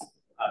people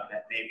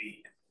that may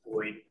be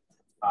employed.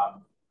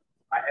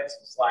 I have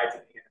some slides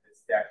at the end of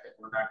this deck that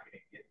we're not going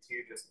to get to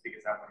just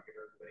because I want to give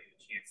everybody a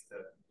chance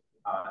to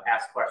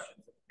ask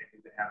questions. I think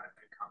we've been having a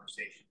good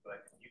conversation,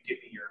 but if you give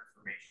me your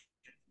information,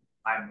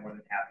 I'm more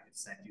than happy to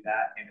send you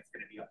that, and it's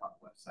going to be up on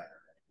the website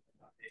already.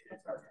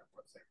 It's already on the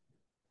website.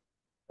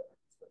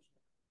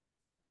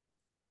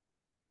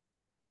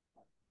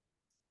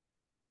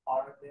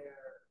 Are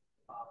there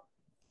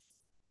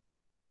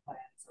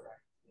plans or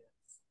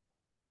ideas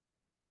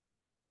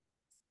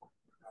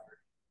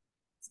regarding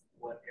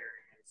what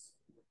areas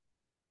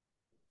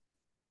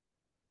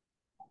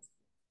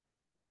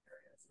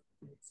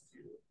needs to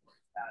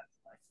that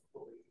like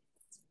fully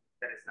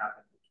that is not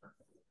been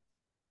determined?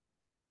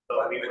 So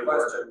the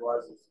question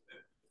was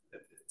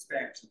if the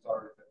expansion's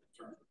already been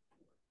determined.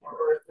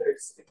 Or if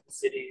there's if the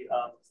city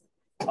or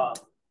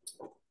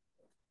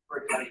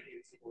county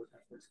agency board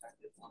has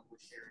perspective on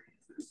which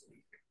areas the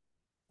city.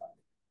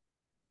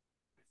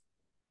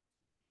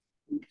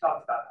 We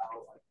talked about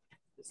how like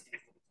the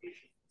city's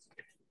limitations,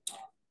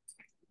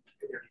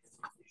 their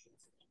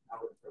limitations,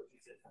 how it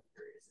approaches it. I'm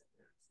curious if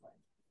there's like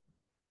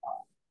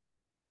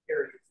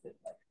areas that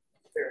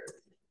like fairly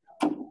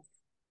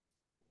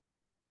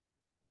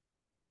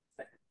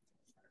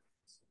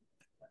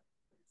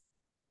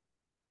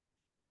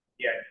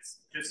Yeah,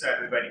 just so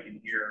everybody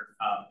can hear,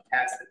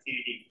 has the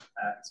TDD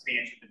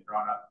expansion been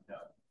drawn up? No.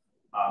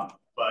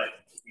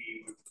 But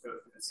we would go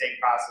through the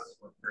same process,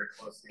 work very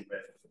closely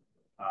with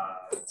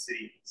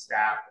city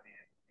staff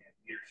and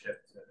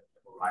leadership to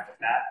arrive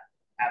at that.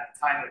 At the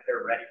time that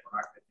they're ready, we're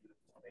not going to do it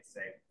until they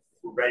say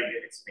we're ready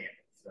to expand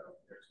it. So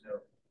there's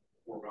no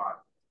foregone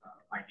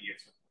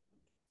ideas.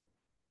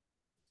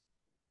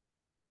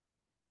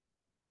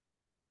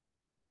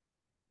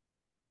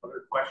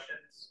 Other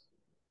questions?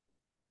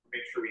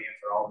 Make sure we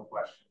answer all the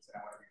questions,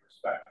 and I want to be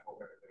respectful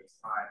of everybody's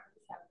time.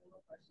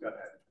 Go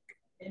ahead.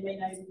 It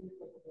may not even be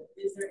applicable.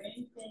 Is there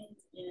anything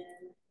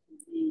in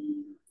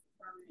the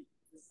permanent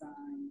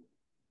design,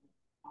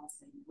 I'll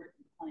say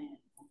written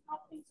plan on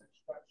how things are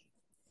structured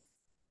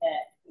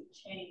that could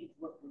change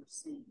what we're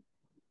seeing?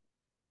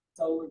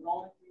 So we're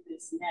going through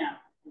this now.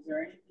 Is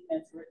there anything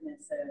that's written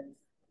that says,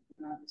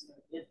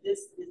 if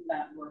this is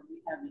not where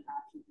we have the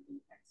option to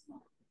do X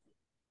month?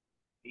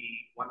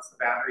 Once the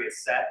boundary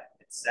is set,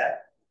 it's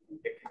set.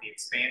 It can be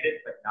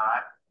expanded, but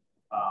not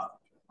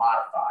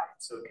modified.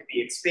 So it can be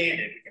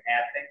expanded. We can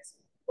add things,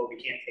 but we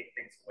can't take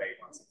things away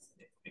once it's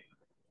big.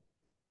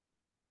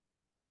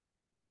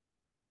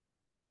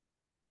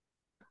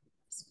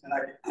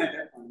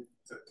 And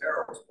to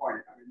Terrell's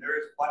point, I mean, there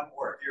is one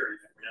more hearing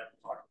that we haven't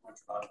talked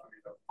much about. I mean,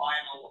 the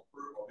final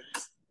approval,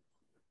 these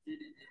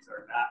TDDs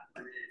are not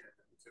created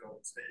until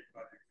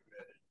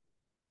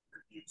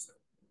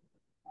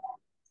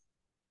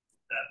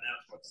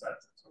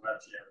sets it, so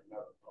that's yet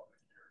another public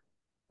hearing.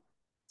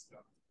 So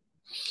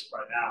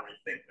right now, we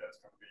think that's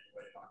going to be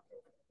late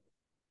October.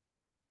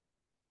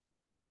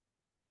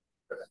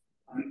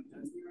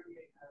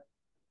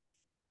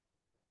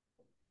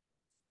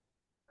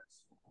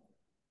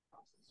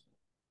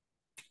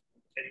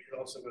 And you can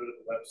also go to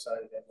the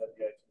website at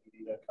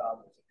nwitd.com.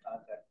 There's a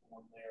contact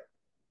form there.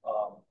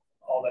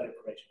 All that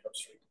information comes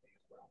straight to me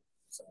as well.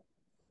 So,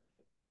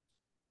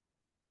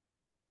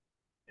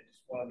 I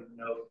just wanted to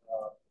note,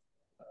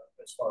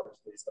 as far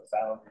as the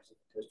boundaries of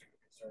the district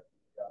are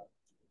concerned,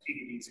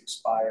 TDDs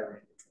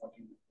expire in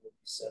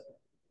 2047.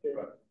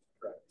 Correct.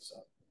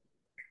 So,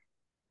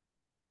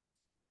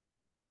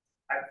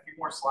 I have a few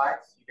more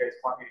slides. You guys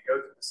want me to go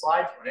through the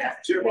slides? Yeah,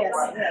 sure.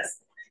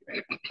 yes.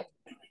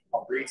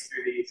 I'll breeze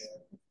through these.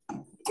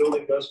 The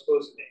building does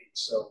close at 8,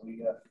 so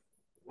we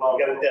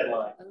got a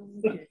deadline.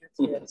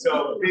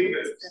 So big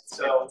moves.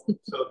 So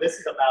this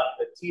is about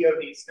the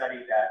TOD study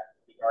that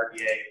the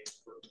RDA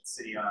worked with the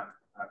city on,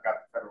 got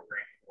the federal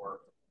grant for.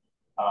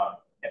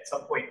 At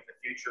some point in the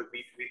future,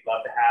 we'd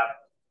love to have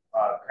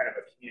kind of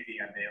a community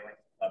unveiling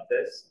of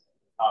this.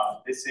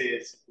 This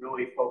is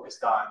really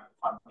focused on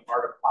the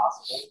art of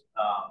possible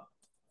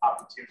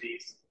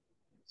opportunities.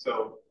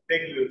 So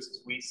big moves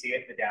as we see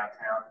it in the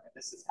downtown, and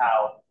this is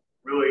how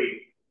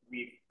really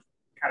we've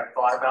kind of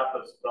thought about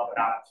those development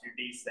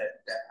opportunities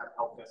that have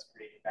helped us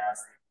create the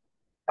boundary.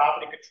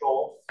 Property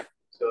control.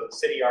 So the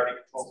city already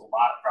controls a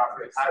lot of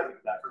property. How do we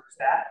leverage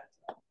that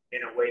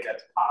in a way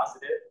that's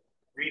positive?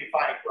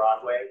 Redefining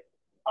Broadway,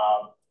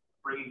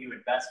 bringing new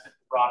investment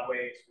to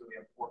Broadway is really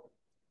important.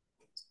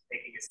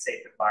 Making a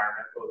safe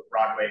environment, both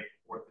Broadway,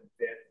 4th and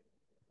 5th,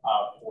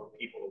 for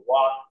people to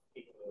walk,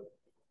 people to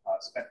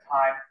spend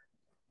time.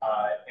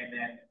 And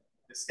then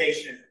the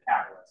station is the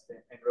catalyst,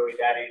 and really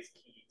that is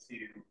key to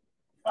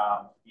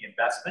the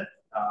investment.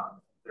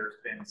 There's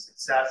been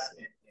success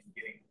in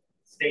getting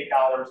state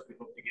dollars. We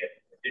hope to get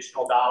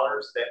additional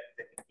dollars that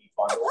can be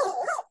bundled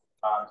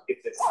to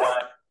get this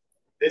done.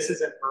 This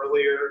is an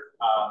earlier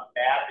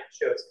map that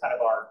shows kind of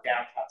our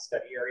downtown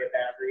study area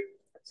boundary.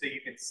 So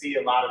you can see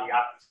a lot of the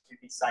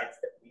opportunity sites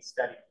that we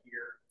studied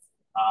here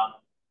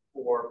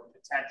for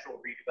potential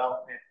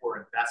redevelopment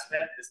or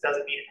investment. This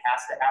doesn't mean it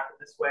has to happen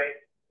this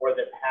way or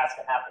that it has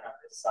to happen on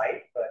this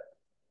site, but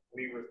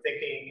we were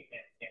thinking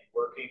and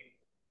working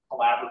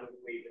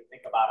collaboratively to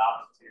think about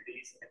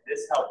opportunities, and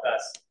this helped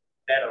us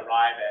then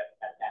arrive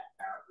at that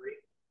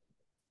boundary.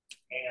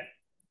 And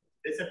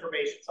this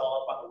information is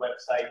all up on the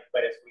website,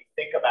 but as we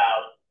think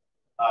about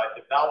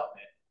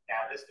development,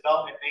 now this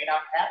development may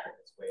not happen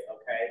this way,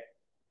 okay?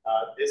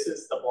 This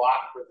is the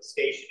block where the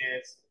station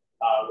is,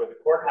 where the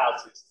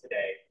courthouse is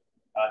today.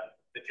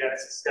 The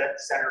Genesis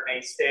Center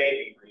may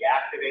stay, be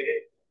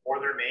reactivated, or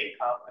there may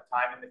come a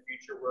time in the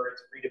future where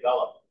it's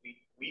redeveloped.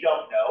 We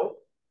don't know,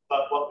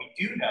 but what we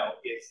do know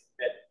is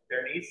that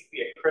there needs to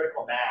be a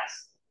critical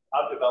mass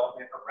of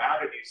development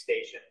around a new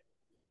station,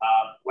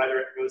 whether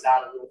it goes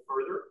out a little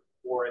further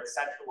or it's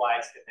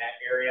centralized in that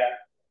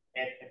area.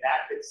 And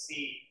that could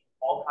see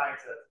all kinds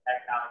of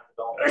economic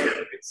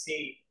development. You could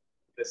see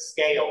the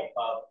scale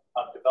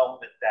of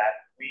development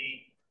that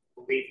we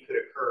believe could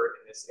occur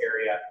in this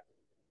area.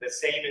 The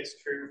same is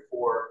true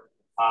for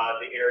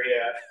the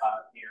area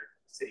near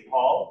City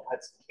Hall,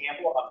 Hudson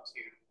Campbell, up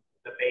to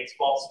the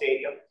baseball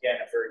stadium.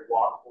 Again, a very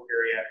walkable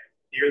area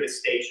near the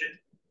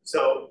station.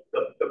 So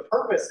the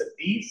purpose of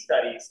these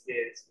studies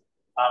is,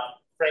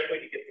 frankly,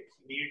 to get the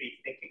community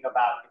thinking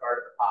about the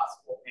art of the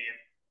possible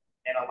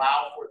and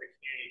allow for the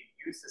community to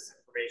use this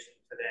information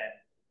to then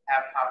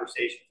have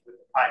conversations with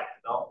the private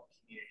development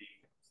community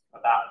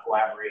about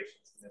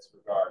collaborations in this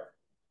regard.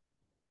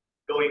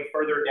 Going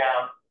further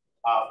down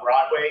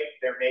Broadway,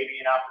 there may be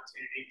an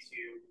opportunity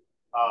to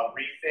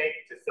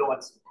rethink, to fill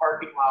in some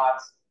parking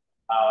lots,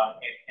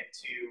 and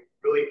to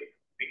really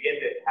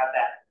begin to have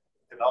that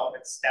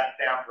development step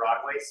down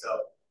Broadway.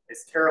 So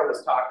as Tara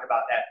was talking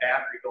about that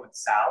boundary going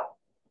south,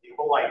 the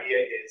whole idea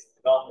is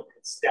development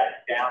could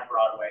step down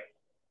Broadway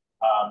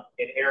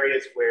in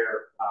areas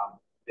where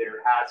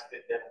there has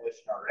been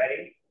demolition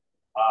already,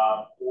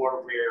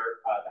 or where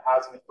the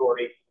housing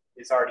authority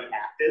is already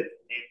active,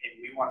 and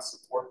we want to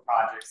support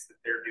projects that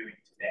they're doing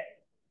today.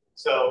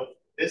 So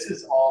this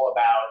is all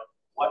about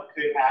what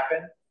could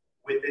happen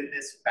within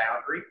this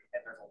boundary,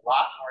 and there's a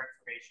lot more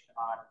information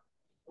on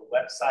the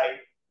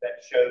website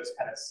that shows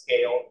kind of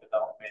scale of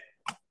development.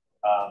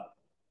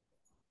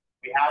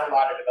 We have a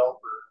lot of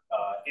developer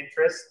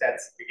interest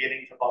that's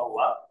beginning to bubble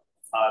up.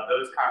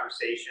 Those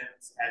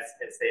conversations,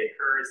 as they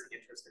occur, as the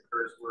interest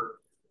occurs,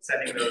 we're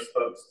sending those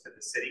folks to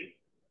the city.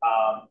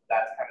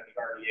 That's kind of the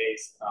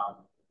RDA's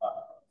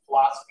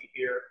philosophy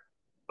here.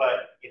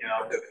 But, you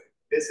know,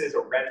 this is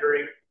a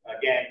rendering.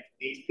 Again,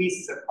 these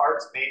pieces and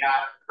parts may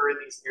not occur in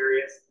these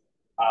areas.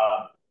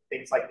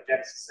 Things like the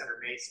Genesis Center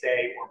may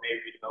stay or may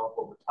redevelop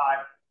over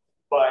time.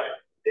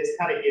 But this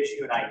kind of gives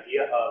you an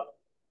idea of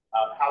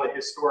how the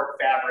historic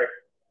fabric,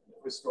 the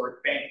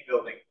historic bank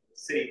building, the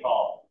City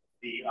Hall,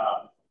 the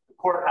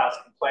courthouse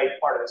can play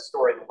part of the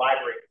story, the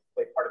library can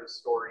play part of the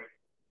story.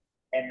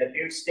 And the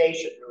new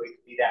station really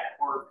could be that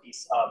core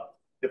piece of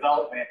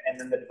development, and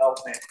then the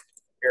development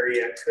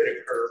area could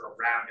occur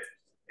around it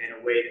in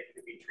a way that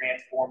could be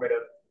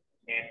transformative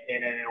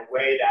and in a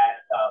way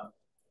that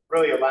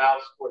really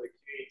allows for the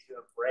community to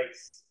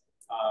embrace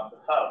the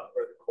hub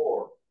or the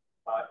core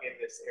in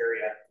this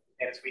area.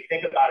 And as we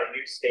think about a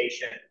new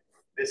station,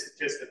 this is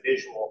just a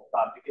visual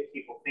to get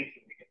people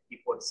thinking, to get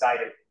people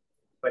excited.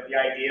 But the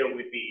idea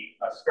would be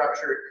a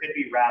structure, it could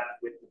be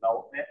wrapped with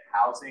development,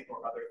 housing,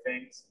 or other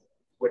things.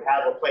 Would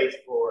have a place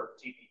for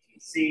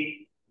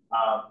GPTC,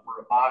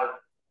 for a modern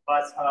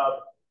bus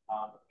hub,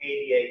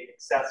 ADA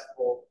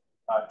accessible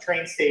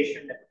train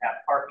station that would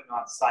have parking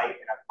on site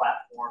and a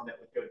platform that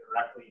would go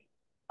directly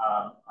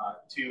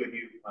to a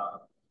new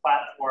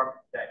platform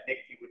that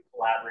NICFI would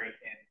collaborate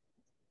in.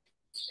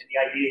 And the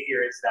idea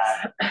here is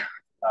that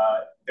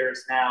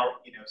there's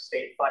now,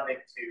 state funding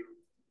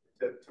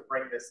to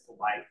bring this to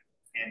life.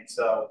 And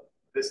so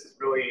this is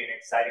really an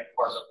exciting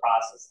part of the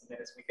process. And then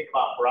as we think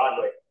about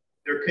Broadway,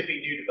 there could be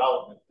new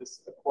development. This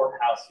is the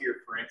courthouse here,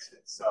 for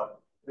instance.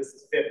 So this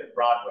is 5th and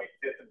Broadway.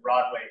 5th and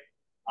Broadway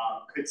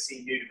could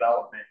see new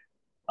development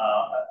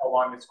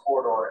along this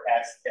corridor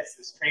as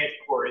this transit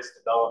core is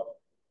developed,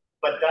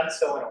 but done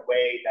so in a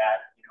way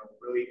that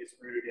really is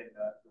rooted in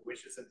the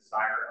wishes and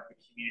desire of the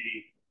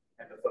community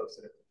and the folks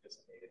that have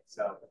participated.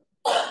 So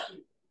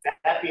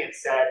that being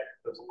said,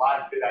 there's a lot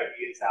of good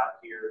ideas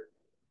out here.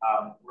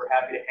 We're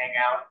happy to hang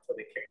out until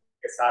they kick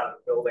us out of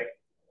the building.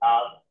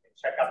 And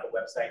check out the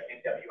website,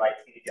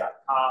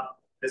 nwit.com.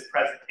 This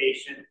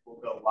presentation will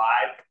go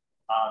live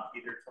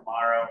either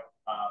tomorrow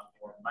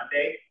or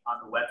Monday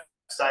on the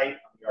website,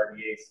 on the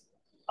RDA's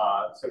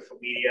social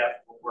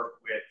media. We'll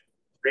work with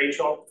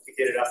Rachel to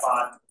get it up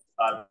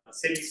on the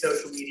city's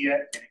social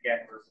media. And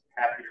again, we're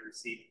happy to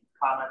receive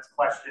comments,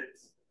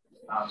 questions.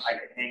 I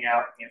can hang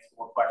out, answer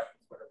more questions,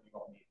 whatever you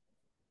all need.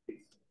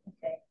 Please.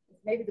 Okay,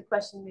 maybe the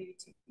question maybe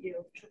to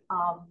you.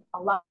 A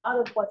lot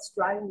of what's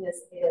driving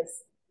this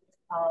is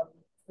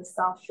the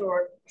South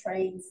Shore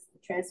trains,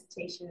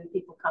 transportation, and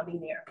people coming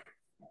there.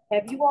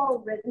 Have you all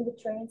ridden the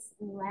trains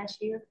in the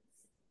last year?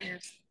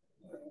 Yes.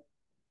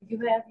 You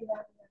have.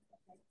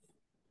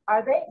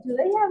 Do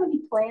they have any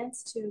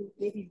plans to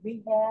maybe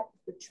rehab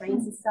the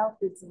trains itself?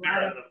 It's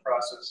They're in the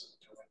process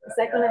of doing that. Is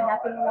that going to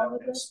happen along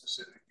with this?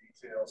 Specific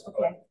details,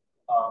 okay.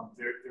 But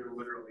they're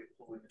literally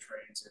pulling the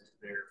trains into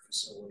their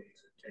facilities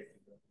and taking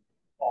them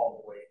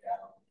all the way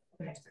down to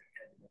the end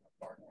of the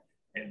park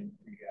and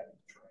rehabbing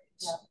the trains.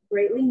 Yeah,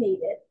 greatly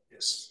needed.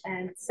 Yes.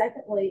 And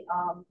secondly,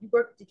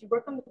 did you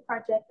work on the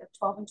project of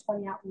 12 and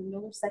 20 out in the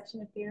Miller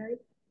section of Gary?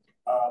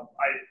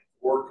 I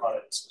work on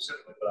it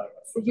specifically, but I'm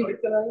familiar.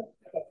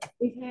 Okay.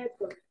 We've had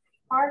the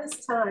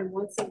hardest time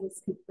once it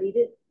was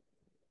completed,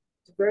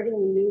 diverting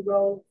the new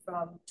road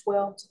from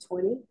 12 to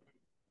 20.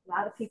 A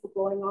lot of people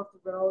going off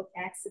the road,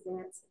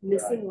 accidents,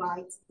 missing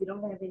lights. We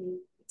don't have any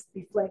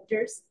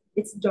reflectors.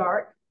 It's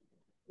dark.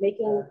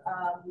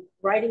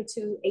 Writing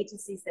to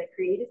agencies that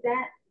created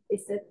that, they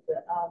said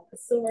the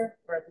consumer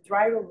or the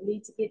driver will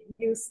need to get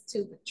used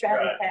to the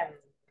traffic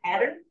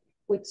pattern,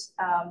 which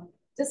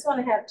just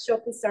want to show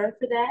concern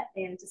for that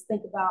and just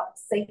think about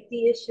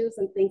safety issues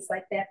and things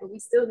like that. But we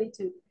still need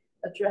to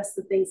address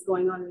the things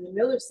going on in the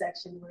Miller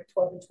section where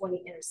 12 and 20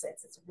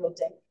 intersects. It's a real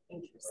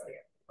dangerous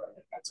there. Right.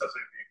 That sounds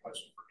like a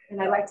question for me.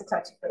 And I'd like to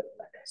talk to you further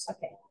about that.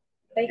 Okay.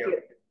 Thank you.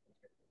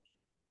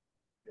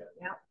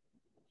 Yeah.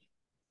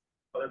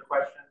 Other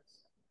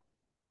questions?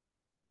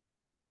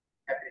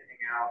 Happy to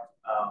hang out,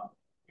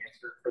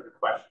 answer further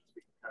questions.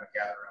 We can kind of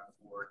gather around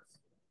the boards.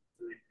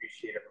 Really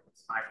appreciate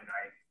everyone's time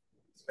tonight.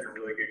 It's been a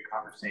really good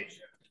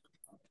conversation.